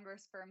the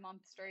Congress for a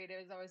month straight, it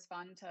was always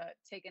fun to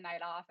take a night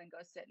off and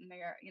go sit in the,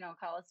 you know,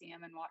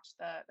 Coliseum and watch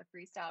the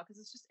freestyle,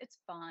 because it's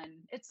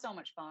fun. It's so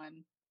much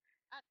fun.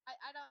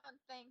 I don't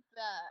think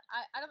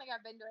I don't think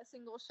I've been to a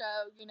single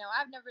show. You know,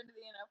 I've never been to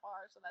the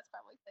NFR, so that's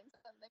probably saying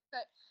something.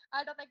 But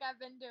I don't think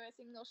I've been to a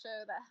single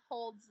show that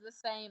holds the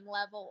same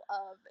level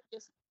of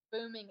just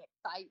booming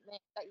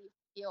excitement that you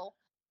feel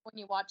when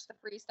you watch the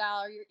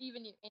freestyle, or you're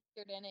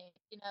entered in it.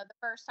 You know, the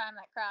first time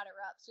that crowd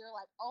erupts, you're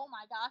like, oh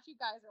my gosh, you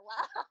guys are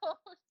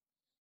loud.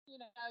 You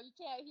know, you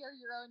can't hear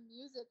your own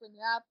music when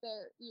you're out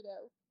there, you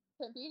know,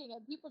 competing,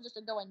 and people just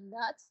are going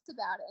nuts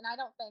about it. And I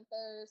don't think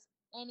there's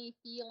any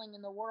feeling in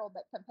the world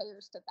that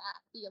compares to that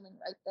feeling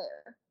right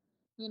there.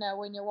 You know,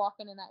 when you're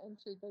walking in that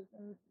entry gate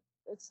and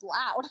it's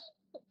loud.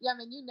 Yeah, I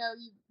mean, you know,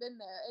 you've been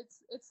there.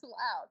 It's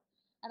loud,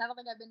 and I don't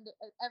think I've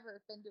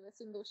ever been to a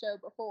single show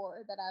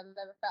before that I've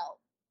ever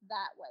felt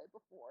that way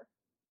before.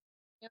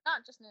 You know,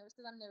 not just nervous,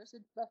 because I'm nervous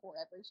before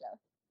every show,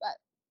 but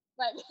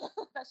like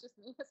that's just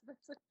me as a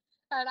person.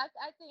 And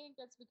I think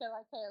it's because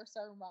I care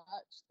so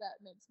much that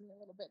makes me a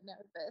little bit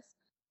nervous,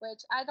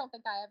 which I don't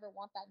think I ever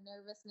want that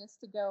nervousness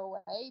to go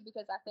away,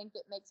 because I think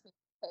it makes me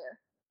care.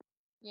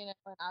 You know,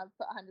 and I've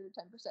put 110%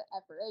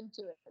 effort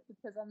into it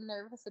because I'm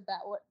nervous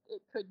about what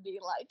it could be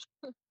like.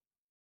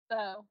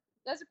 So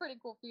that's a pretty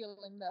cool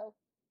feeling, though.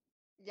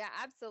 Yeah,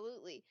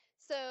 absolutely.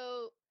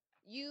 So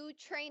you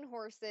train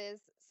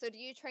horses. So do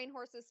you train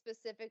horses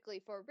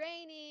specifically for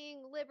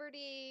reining,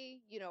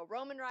 liberty, you know,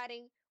 Roman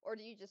riding, or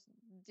do you just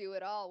do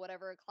it all?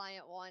 Whatever a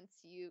client wants,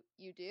 you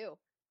do.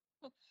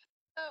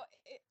 So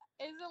it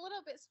is a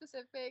little bit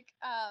specific.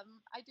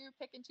 I do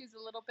pick and choose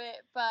a little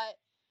bit, but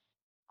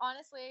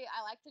honestly,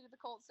 I like to do the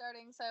colt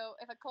starting. So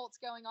if a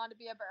colt's going on to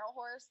be a barrel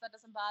horse, that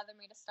doesn't bother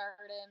me to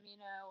start him, you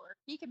know, or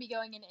he can be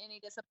going in any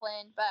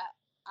discipline, but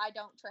I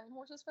don't train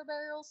horses for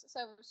barrels.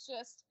 So it's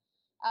just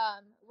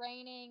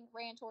reining,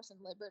 ranch horse,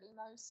 and liberty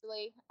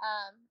mostly.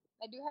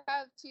 I do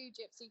have 2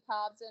 gypsy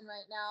cobs in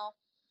right now,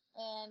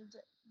 and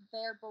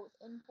they're both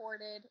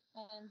imported,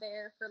 and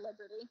they're for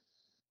liberty.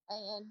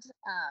 And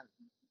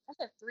I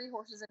have 3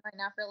 horses in right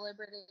now for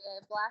Liberty,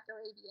 a Black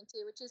Arabian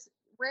too, which is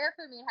rare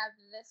for me to have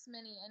this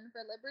many in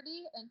for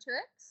Liberty and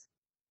tricks,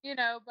 you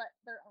know, but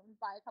they're owned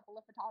by a couple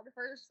of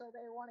photographers, so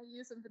they want to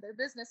use them for their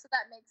business, so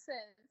that makes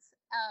sense.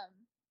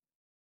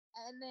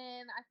 And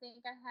then I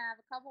think I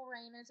have a couple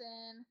reiners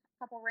in, a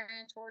couple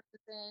ranch horses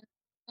in,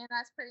 and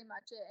that's pretty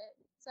much it.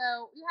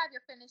 So you have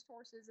your finished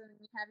horses, and then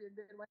you have your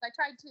good ones. I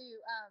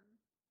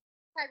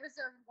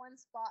reserved one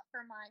spot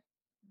for my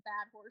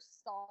bad horse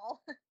stall.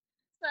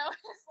 So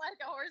it's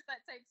like a horse that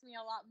takes me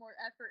a lot more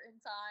effort and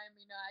time.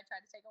 You know, I try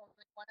to take only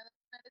one of them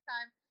at a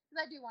time,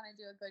 because I do want to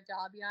do a good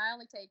job. You know, I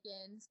only take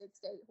in 6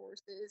 to 8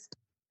 horses.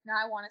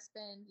 I want to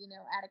spend,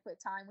 adequate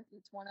time with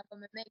each one of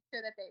them and make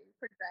sure that they're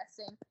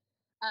progressing.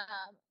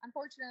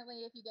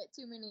 Unfortunately, if you get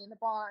too many in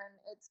the barn,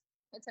 it's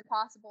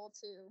impossible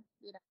to,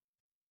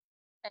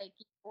 take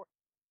each horse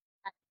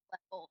at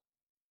level,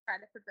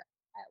 try to progress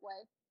that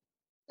way.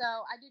 So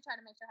I do try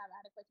to make sure I have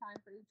adequate time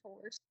for each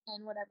horse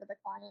and whatever the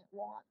client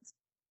wants.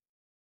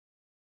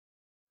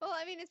 Well,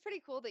 I mean, it's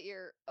pretty cool that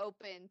you're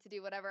open to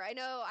do whatever. I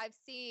know I've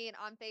seen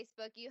on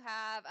Facebook you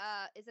have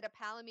is it a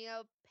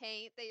Palomino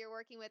paint that you're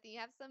working with, and you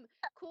have some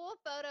cool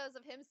photos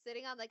of him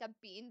sitting on like a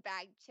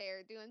beanbag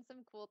chair doing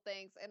some cool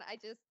things, and I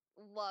just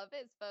love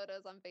his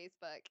photos on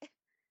Facebook.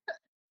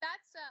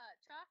 That's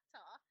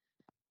Choctaw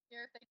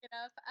you're thinking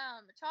of.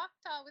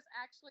 Choctaw was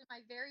actually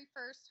my very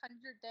first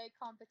 100-day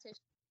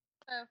competition.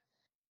 So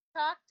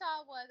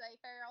Choctaw was a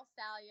feral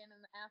stallion in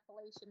the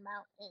Appalachian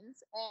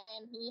Mountains,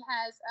 and he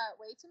has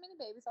way too many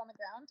babies on the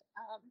ground,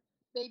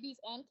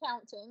 babies and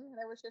counting.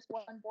 There was just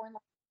one born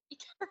last week.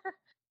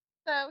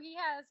 So he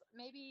has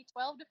maybe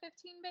 12 to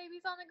 15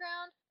 babies on the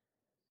ground.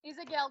 He's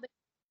a gelding.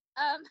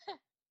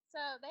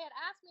 So they had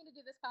asked me to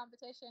do this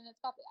competition.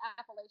 It's called the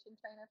Appalachian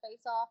Trainer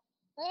Face Off.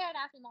 They had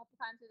asked me multiple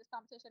times to do this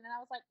competition, and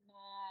I was like,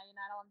 nah,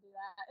 I don't want to do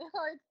that.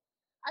 Like,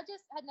 I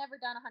just had never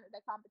done a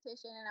 100-day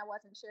competition, and I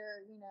wasn't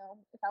sure,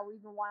 if I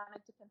even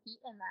wanted to compete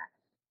in that.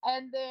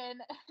 And then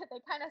they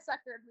kind of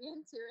suckered me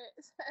into it.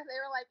 So they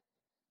were like,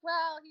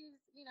 well, he's,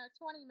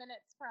 20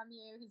 minutes from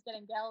you. He's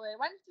getting gelded.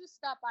 Why don't you just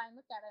stop by and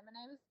look at him? And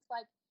I was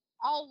like,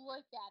 I'll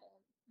look at him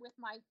with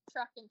my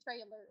truck and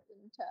trailer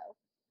in tow.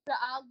 So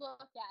I'll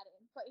look at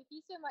him. But if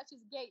he so much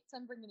as gates,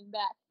 I'm bringing him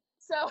back.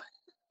 So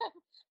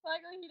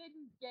luckily he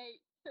didn't gate,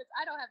 because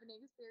I don't have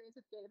any experience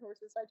with gated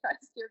horses, so I try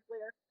to steer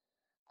clear.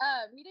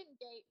 He didn't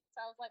gate,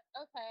 so I was like,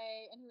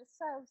 okay. And he was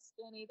so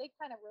skinny. They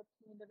kind of roped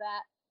me into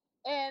that.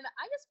 And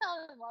I just fell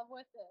in love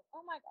with it.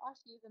 Oh my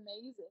gosh, he was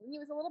amazing. He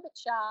was a little bit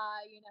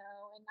shy,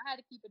 and I had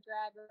to keep a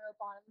drag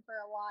rope on him for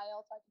a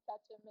while so I could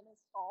catch him in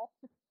his stall.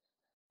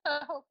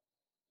 So,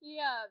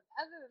 yeah,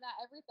 other than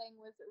that,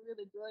 everything was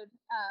really good.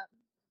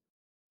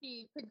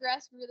 He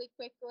progressed really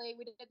quickly.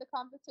 We did the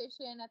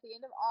competition at the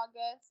end of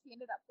August. He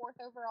ended up 4th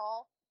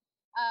overall.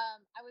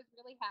 I was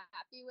really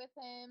happy with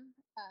him.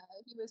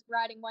 He was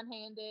riding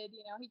one-handed.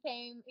 He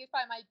was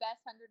probably my best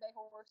 100-day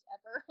horse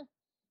ever.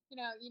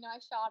 I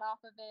shot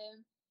off of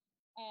him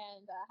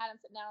and had him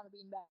sitting down on the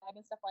beanbag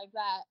and stuff like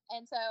that.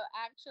 And so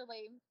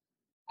actually,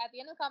 at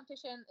the end of the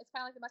competition, it's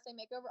kind of like the Mustang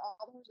Makeover.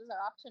 All the horses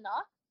are auctioned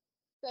off.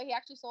 So he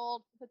actually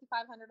sold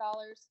 $5,500.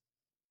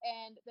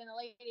 And then the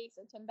lady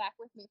sent him back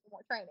with me for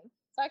more training.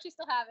 So I actually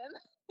still have him.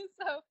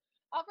 So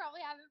I'll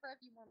probably have him for a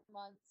few more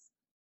months.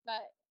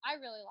 But I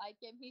really like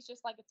him. He's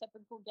just like a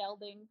typical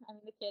gelding. I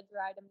mean, the kids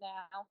ride him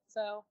now.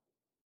 So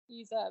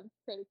he's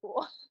pretty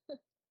cool.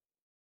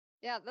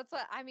 Yeah, that's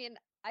what I mean.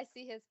 I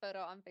see his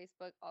photo on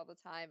Facebook all the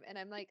time, and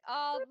I'm like,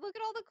 oh, look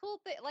at all the cool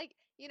things. Like,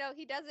 he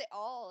does it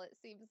all, it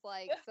seems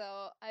like.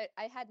 So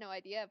I had no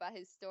idea about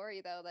his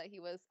story, though, that he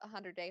was a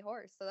 100-day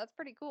horse. So that's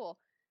pretty cool.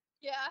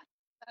 Yeah.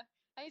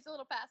 He's a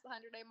little past the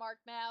 100-day mark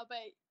now,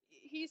 but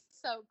he's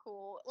so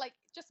cool. Like,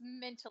 just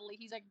mentally,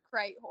 he's a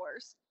great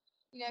horse.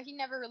 He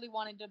never really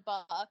wanted to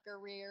buck or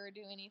rear or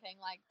do anything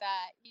like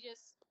that. He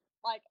just,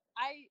 like,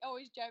 I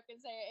always joke and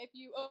say, if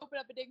you open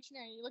up a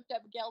dictionary and you looked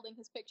up gelding,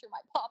 his picture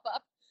might pop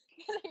up.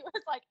 Because he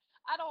was like,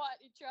 I don't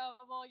want any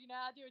trouble,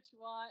 I do what you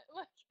want.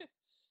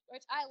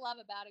 Which I love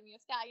about him.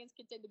 Stallions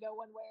can tend to go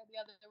one way or the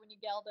other when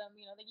you geld them.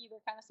 They either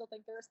kind of still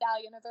think they're a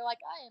stallion or they're like,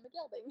 I am a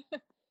gelding.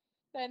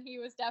 Then he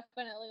was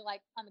definitely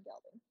like, I'm a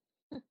gelding.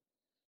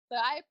 So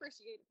I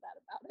appreciated that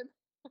about him.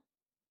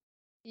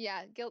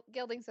 Yeah,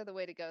 geldings are the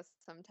way to go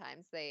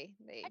sometimes. They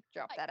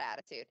drop that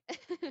attitude.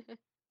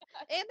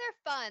 And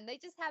they're fun. They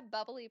just have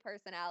bubbly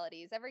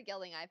personalities. Every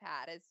gelding I've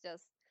had is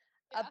just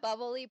a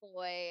bubbly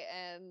boy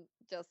and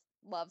just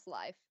loves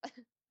life.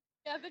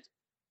 Yeah,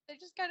 they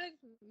just kind of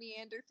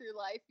meander through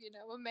life,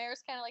 A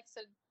mare's kind of like,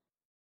 so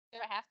do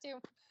I have to?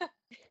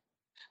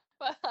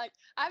 But like,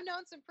 I've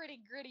known some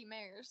pretty gritty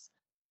mares,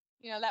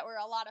 that were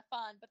a lot of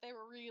fun, but they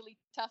were really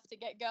tough to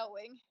get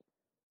going.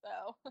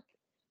 So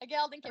a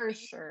gelding can For be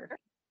sure.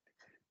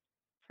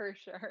 For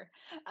sure.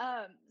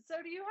 So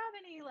do you have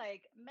any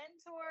like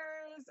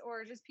mentors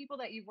or just people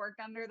that you've worked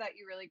under that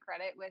you really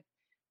credit with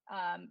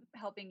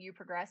helping you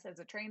progress as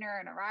a trainer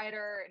and a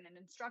rider and an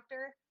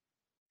instructor?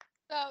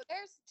 So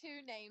there's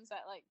 2 names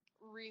that like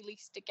really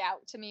stick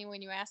out to me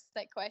when you ask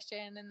that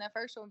question. And the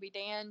first one would be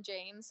Dan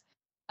James,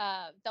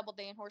 Double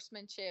Dan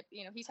Horsemanship.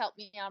 He's helped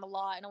me out a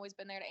lot and always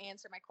been there to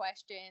answer my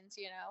questions.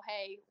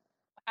 Hey,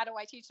 how do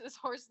I teach this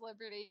horse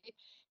liberty?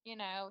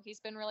 He's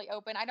been really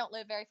open. I don't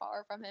live very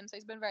far from him, so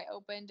he's been very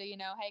open to,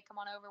 hey, come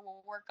on over,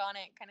 we'll work on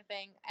it kind of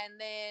thing. And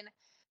then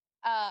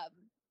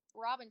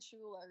Robin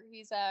Schuler,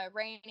 he's a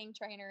reining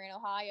trainer in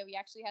Ohio. He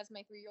actually has my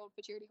 3-year-old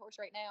futurity horse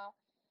right now.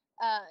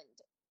 And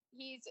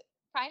he's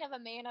kind of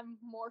a man of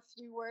more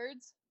few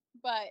words,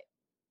 but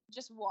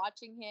just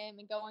watching him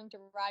and going to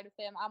ride with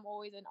him, I'm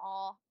always in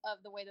awe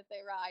of the way that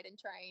they ride and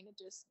train.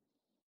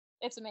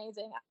 It's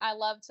amazing. I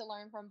love to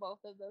learn from both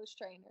of those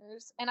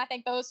trainers, and I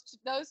think those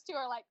 2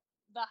 are like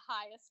the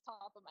highest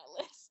top of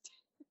my list.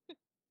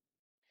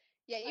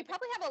 Yeah, you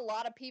probably have a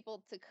lot of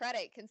people to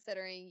credit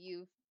considering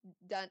you've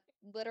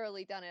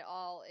literally done it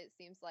all, it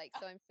seems like.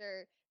 So I'm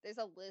sure there's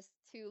a list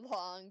too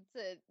long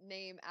to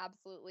name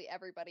absolutely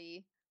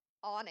everybody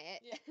on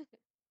it. Yeah.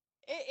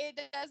 It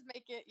does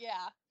make it,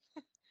 yeah.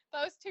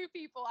 Those two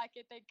people I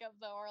could think of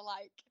though are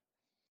like,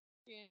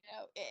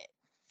 it.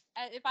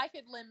 If I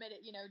could limit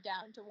it,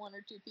 down to one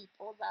or two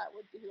people, that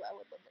would be who I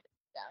would limit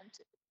it down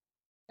to.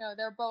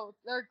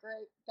 They're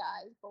great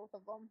guys, both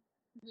of them.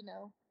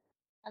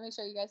 I'm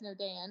sure you guys know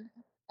Dan.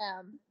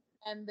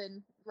 And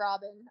then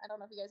Robin. I don't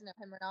know if you guys know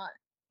him or not.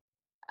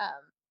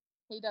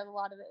 He does a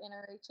lot of the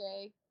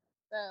NRHA.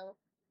 So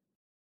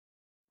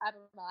I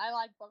don't know. I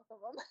like both of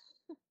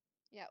them.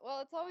 Yeah,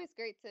 well, it's always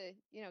great to,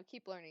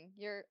 keep learning.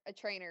 You're a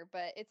trainer,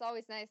 but it's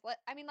always nice.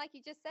 I mean, like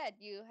you just said,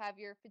 you have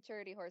your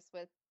futurity horse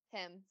with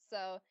him.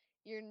 So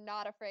you're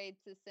not afraid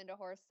to send a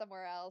horse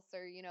somewhere else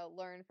or,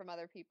 learn from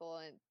other people.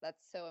 And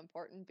that's so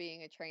important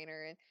being a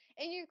trainer.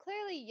 And you're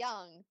clearly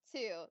young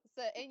too.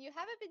 So, and you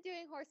haven't been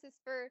doing horses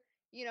for,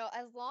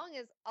 as long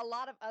as a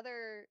lot of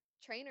other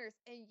trainers.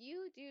 And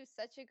you do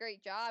such a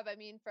great job. I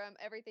mean, from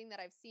everything that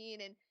I've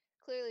seen, and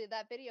clearly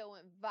that video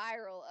went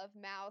viral of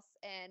Mouse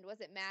and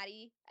was it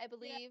Maddie, I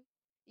believe?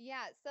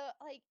 Yeah. So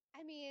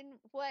I mean,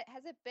 what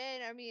has it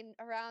been? I mean,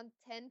 around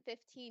 10,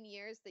 15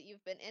 years that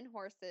you've been in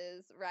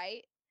horses,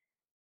 right?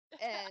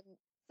 And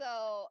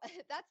so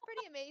that's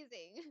pretty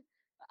amazing.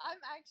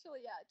 I'm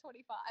actually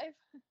 25.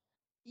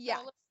 Yeah.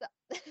 So,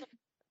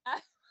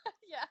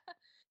 yeah.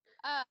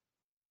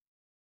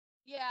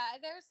 Yeah,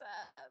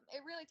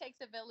 it really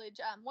takes a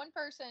village. One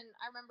person,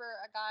 I remember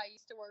a guy I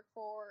used to work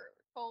for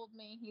told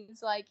me,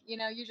 he's like,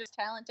 you're just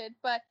talented,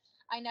 but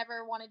I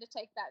never wanted to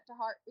take that to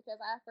heart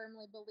because I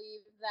firmly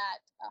believe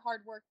that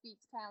hard work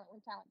beats talent when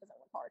talent doesn't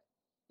work hard.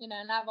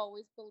 And I've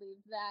always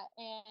believed that.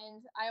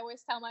 And I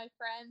always tell my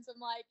friends, I'm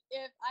like,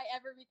 if I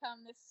ever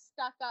become this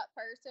stuck up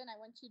person, I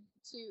want you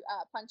to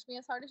punch me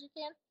as hard as you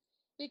can.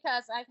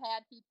 Because I've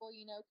had people,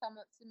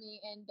 come up to me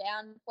and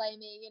downplay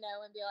me, and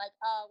be like,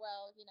 oh,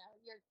 well,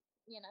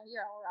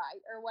 you're all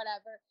right or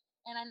whatever.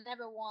 And I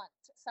never want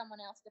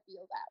someone else to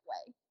feel that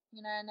way.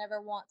 I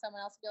never want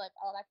someone else to be like,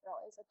 oh, that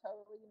girl is a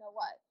total,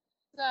 what.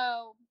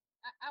 So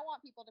I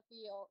want people to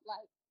feel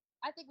like,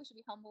 I think we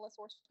should be humble as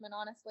horsemen,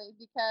 honestly,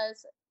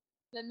 because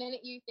the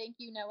minute you think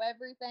you know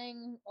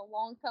everything,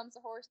 along comes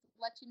a horse to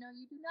let you know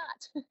you do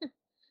not.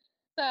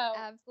 So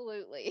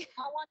absolutely.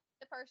 I want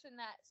the person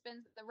that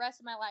spends the rest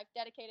of my life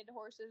dedicated to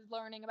horses,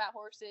 learning about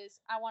horses.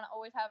 I want to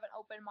always have an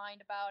open mind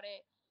about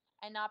it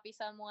and not be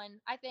someone.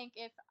 I think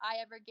if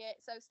I ever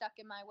get so stuck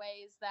in my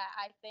ways that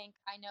I think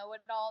I know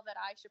it all, that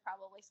I should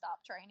probably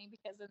stop training,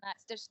 because then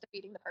that's just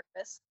defeating the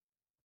purpose.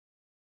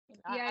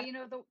 Yeah,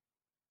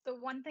 the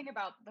one thing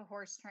about the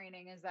horse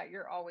training is that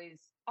you're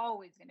always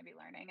going to be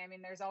learning. I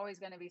mean, there's always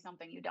going to be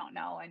something you don't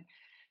know,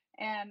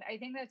 and I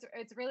think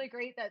it's really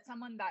great that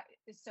someone that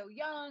is so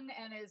young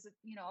and is,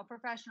 a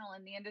professional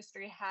in the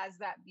industry has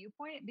that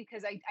viewpoint,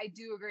 because I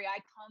do agree. I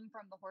come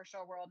from the horse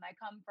show world, and I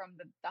come from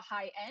the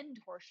high end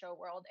horse show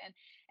world,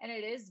 and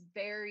it is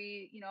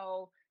very,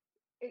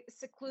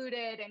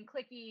 secluded and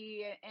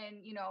clicky,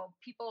 and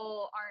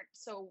people aren't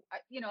so,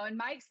 in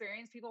my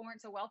experience, people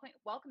weren't so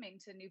welcoming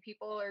to new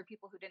people or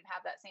people who didn't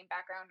have that same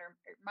background or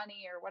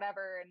money or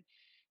whatever.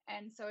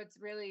 And so it's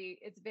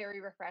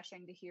very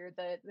refreshing to hear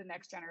the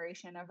next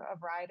generation of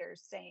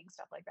riders saying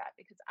stuff like that,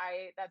 because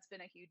that's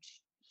been a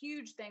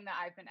huge thing that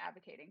I've been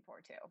advocating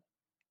for too.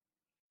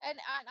 And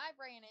I've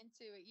ran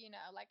into,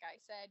 like I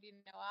said,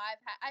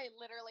 I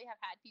literally have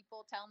had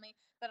people tell me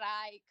that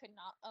I could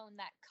not own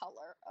that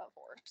color of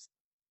horse,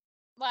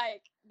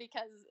 like,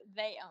 because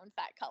they owned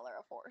that color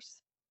of horse.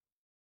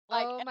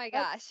 Like, oh my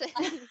gosh.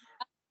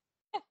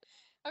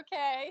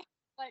 Okay.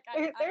 Like,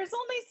 there's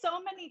only so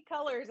many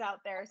colors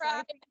out there, so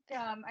right.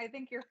 I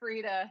think you're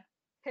free to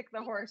pick the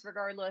horse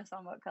regardless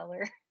on what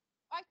color.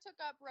 I took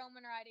up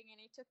Roman riding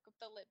and he took up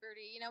the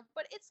Liberty,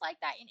 but it's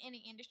like that in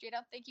any industry. I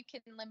don't think you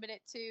can limit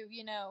it to,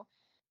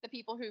 the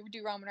people who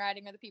do Roman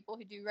riding or the people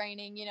who do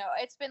reining.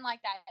 It's been like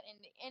that in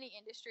any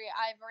industry.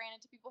 I've ran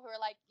into people who are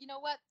like, you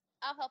know what,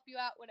 I'll help you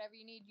out. Whatever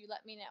you need, you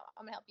let me know.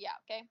 I'm gonna help you out,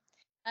 okay?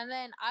 And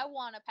then I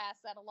want to pass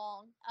that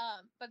along.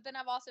 But then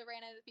I've also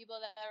ran into people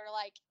that are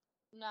like,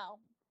 no.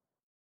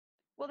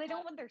 Well, they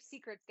don't want their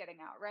secrets getting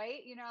out,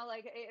 right?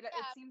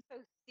 It seems so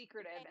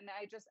secretive, and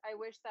I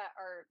wish that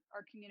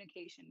our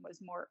communication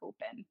was more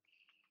open.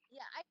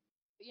 Yeah,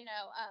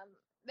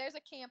 there's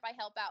a camp I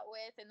help out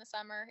with in the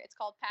summer. It's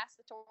called Pass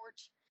the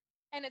Torch.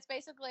 And it's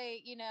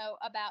basically,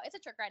 it's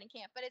a trick riding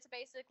camp, but it's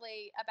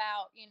basically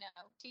about,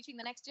 teaching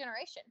the next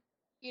generation.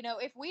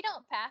 If we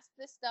don't pass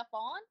this stuff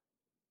on,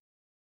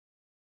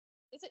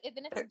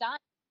 then it's dying.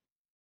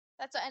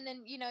 And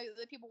then,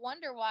 the people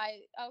wonder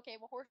why, okay,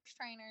 well, horse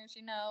trainers,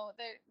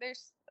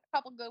 there's a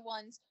couple good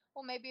ones.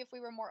 Well, maybe if we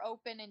were more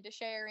open into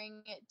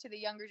sharing it to the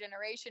younger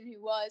generation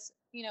who was,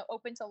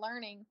 open to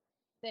learning,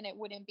 then it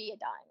wouldn't be a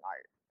dying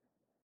art.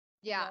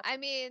 Yeah, I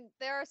mean,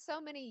 there are so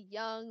many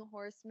young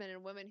horsemen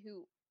and women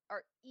who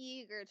are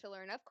eager to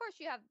learn. Of course,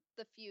 you have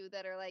the few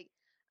that are like,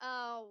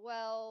 oh,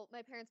 well,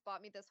 my parents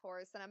bought me this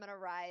horse and I'm going to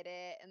ride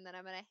it and then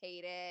I'm going to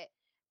hate it.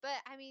 But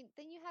I mean,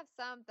 then you have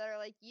some that are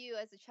like you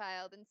as a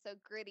child and so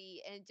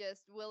gritty and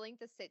just willing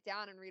to sit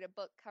down and read a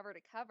book cover to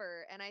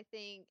cover. And I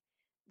think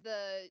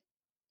the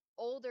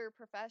older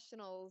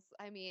professionals,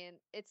 I mean,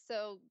 it's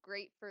so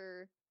great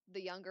for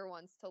the younger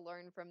ones to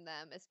learn from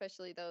them,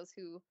 especially those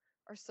who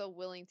are so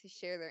willing to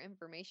share their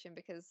information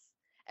because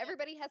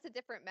everybody has a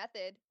different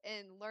method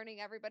and learning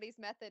everybody's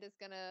method is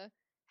going to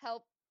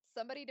help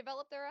somebody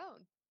develop their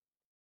own.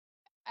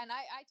 And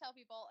I tell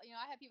people,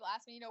 I have people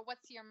ask me,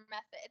 what's your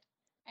method?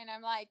 And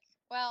I'm like,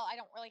 well, I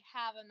don't really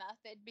have a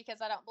method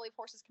because I don't believe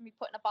horses can be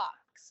put in a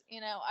box.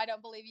 I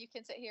don't believe you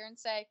can sit here and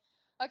say,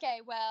 okay,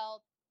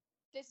 well,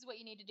 this is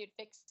what you need to do to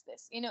fix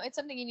this. It's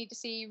something you need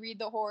to see, read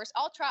the horse.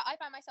 I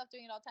find myself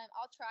doing it all the time.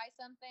 I'll try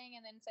something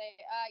and then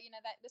say,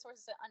 that this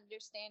horse isn't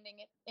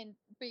understanding it in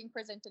being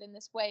presented in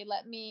this way.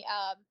 Let me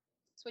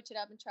switch it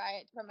up and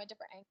try it from a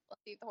different angle.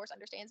 Let's see if the horse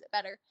understands it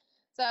better.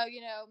 So,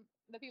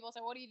 the people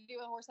say, what do you do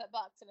with a horse that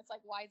bucks? And it's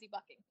like, why is he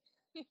bucking?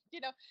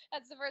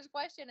 That's the first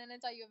question. And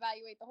until you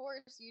evaluate the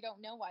horse, you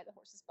don't know why the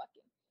horse is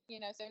bucking.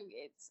 So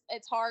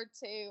it's hard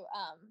to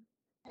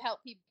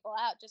help people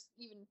out, just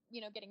even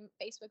getting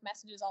Facebook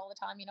messages all the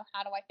time,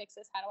 how do I fix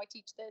this, how do I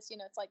teach this,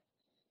 it's like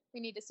we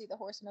need to see the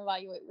horse and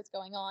evaluate what's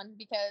going on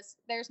because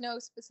there's no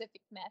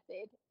specific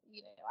method.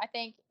 I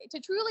think to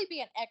truly be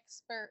an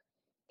expert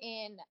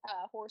in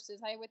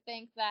horses, I would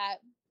think that,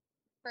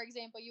 for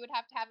example, you would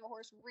have to have a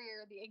horse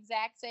rear the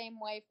exact same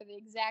way for the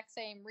exact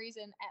same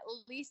reason at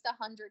least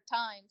 100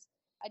 times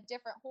a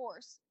different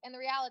horse, and the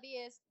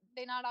reality is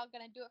they're not all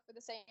going to do it for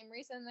the same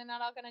reason, they're not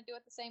all going to do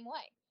it the same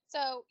way.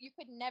 So you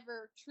could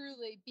never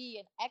truly be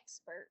an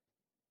expert,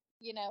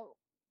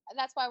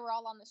 That's why we're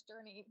all on this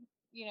journey.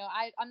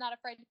 I'm not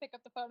afraid to pick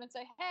up the phone and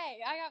say,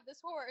 hey, I have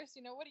this horse,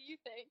 what do you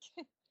think?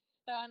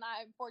 So, and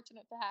I'm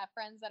fortunate to have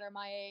friends that are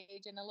my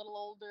age and a little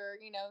older,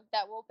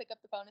 that will pick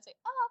up the phone and say,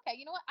 oh, okay,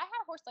 you know what? I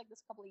had a horse like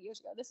this a couple of years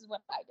ago. This is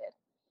what I did,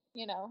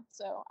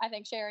 So I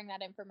think sharing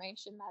that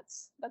information,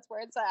 that's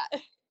where it's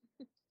at.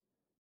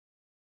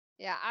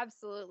 Yeah,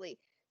 absolutely.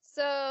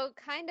 So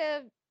kind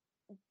of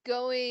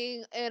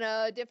going in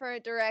a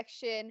different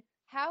direction,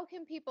 how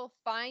can people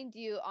find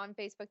you on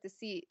Facebook to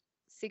see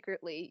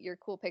secretly your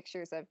cool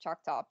pictures of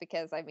Choctaw?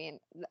 Because I mean,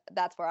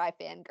 that's where I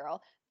fangirl.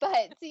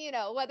 But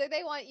whether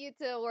they want you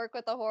to work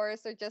with a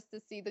horse or just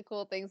to see the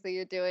cool things that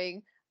you're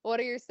doing, what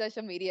are your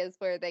social medias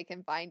where they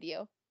can find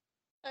you?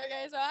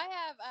 Okay, so I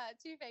have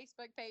two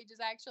Facebook pages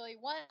actually.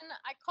 One,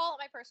 I call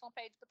it my personal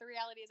page, but the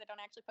reality is I don't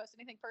actually post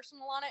anything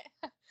personal on it.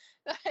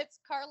 It's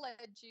Karla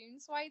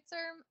June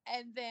Switzer,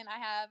 and then I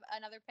have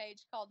another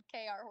page called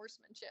KR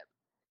Horsemanship.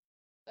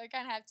 So I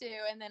kind of have two,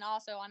 and then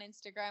also on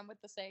Instagram with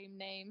the same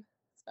name.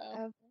 So.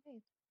 Okay.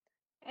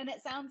 And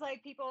it sounds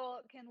like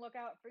people can look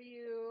out for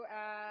you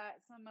at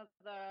some of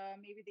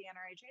maybe the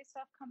NRHA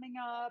stuff coming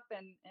up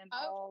and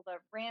all the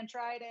ranch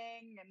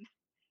riding and.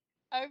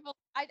 I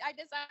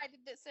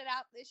decided to sit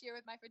out this year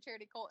with my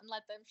futurity colt and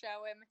let them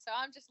show him. So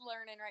I'm just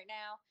learning right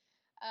now.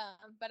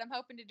 But I'm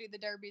hoping to do the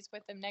derbies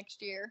with him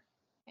next year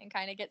and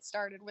kind of get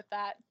started with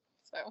that.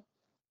 So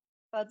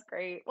that's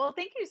great. Well,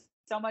 thank you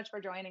so much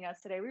for joining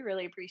us today. We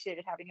really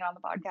appreciated having you on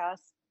the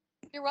podcast.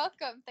 You're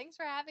welcome. Thanks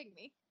for having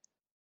me.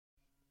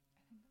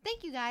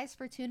 Thank you guys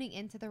for tuning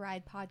into the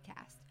Ride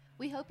Podcast.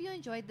 We hope you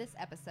enjoyed this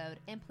episode,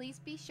 and please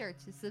be sure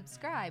to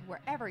subscribe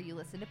wherever you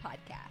listen to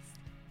podcasts.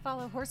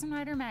 Follow Horse and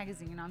Rider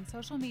Magazine on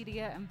social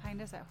media and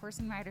find us at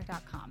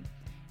horseandrider.com.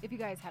 If you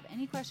guys have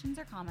any questions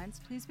or comments,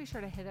 please be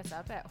sure to hit us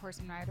up at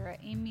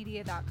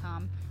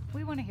horseandrider@aimmedia.com.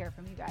 We want to hear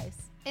from you guys.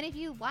 And if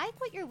you like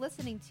what you're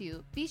listening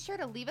to, be sure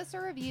to leave us a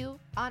review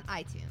on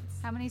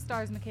iTunes. How many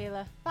stars,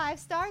 Michaela? 5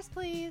 stars,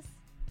 please.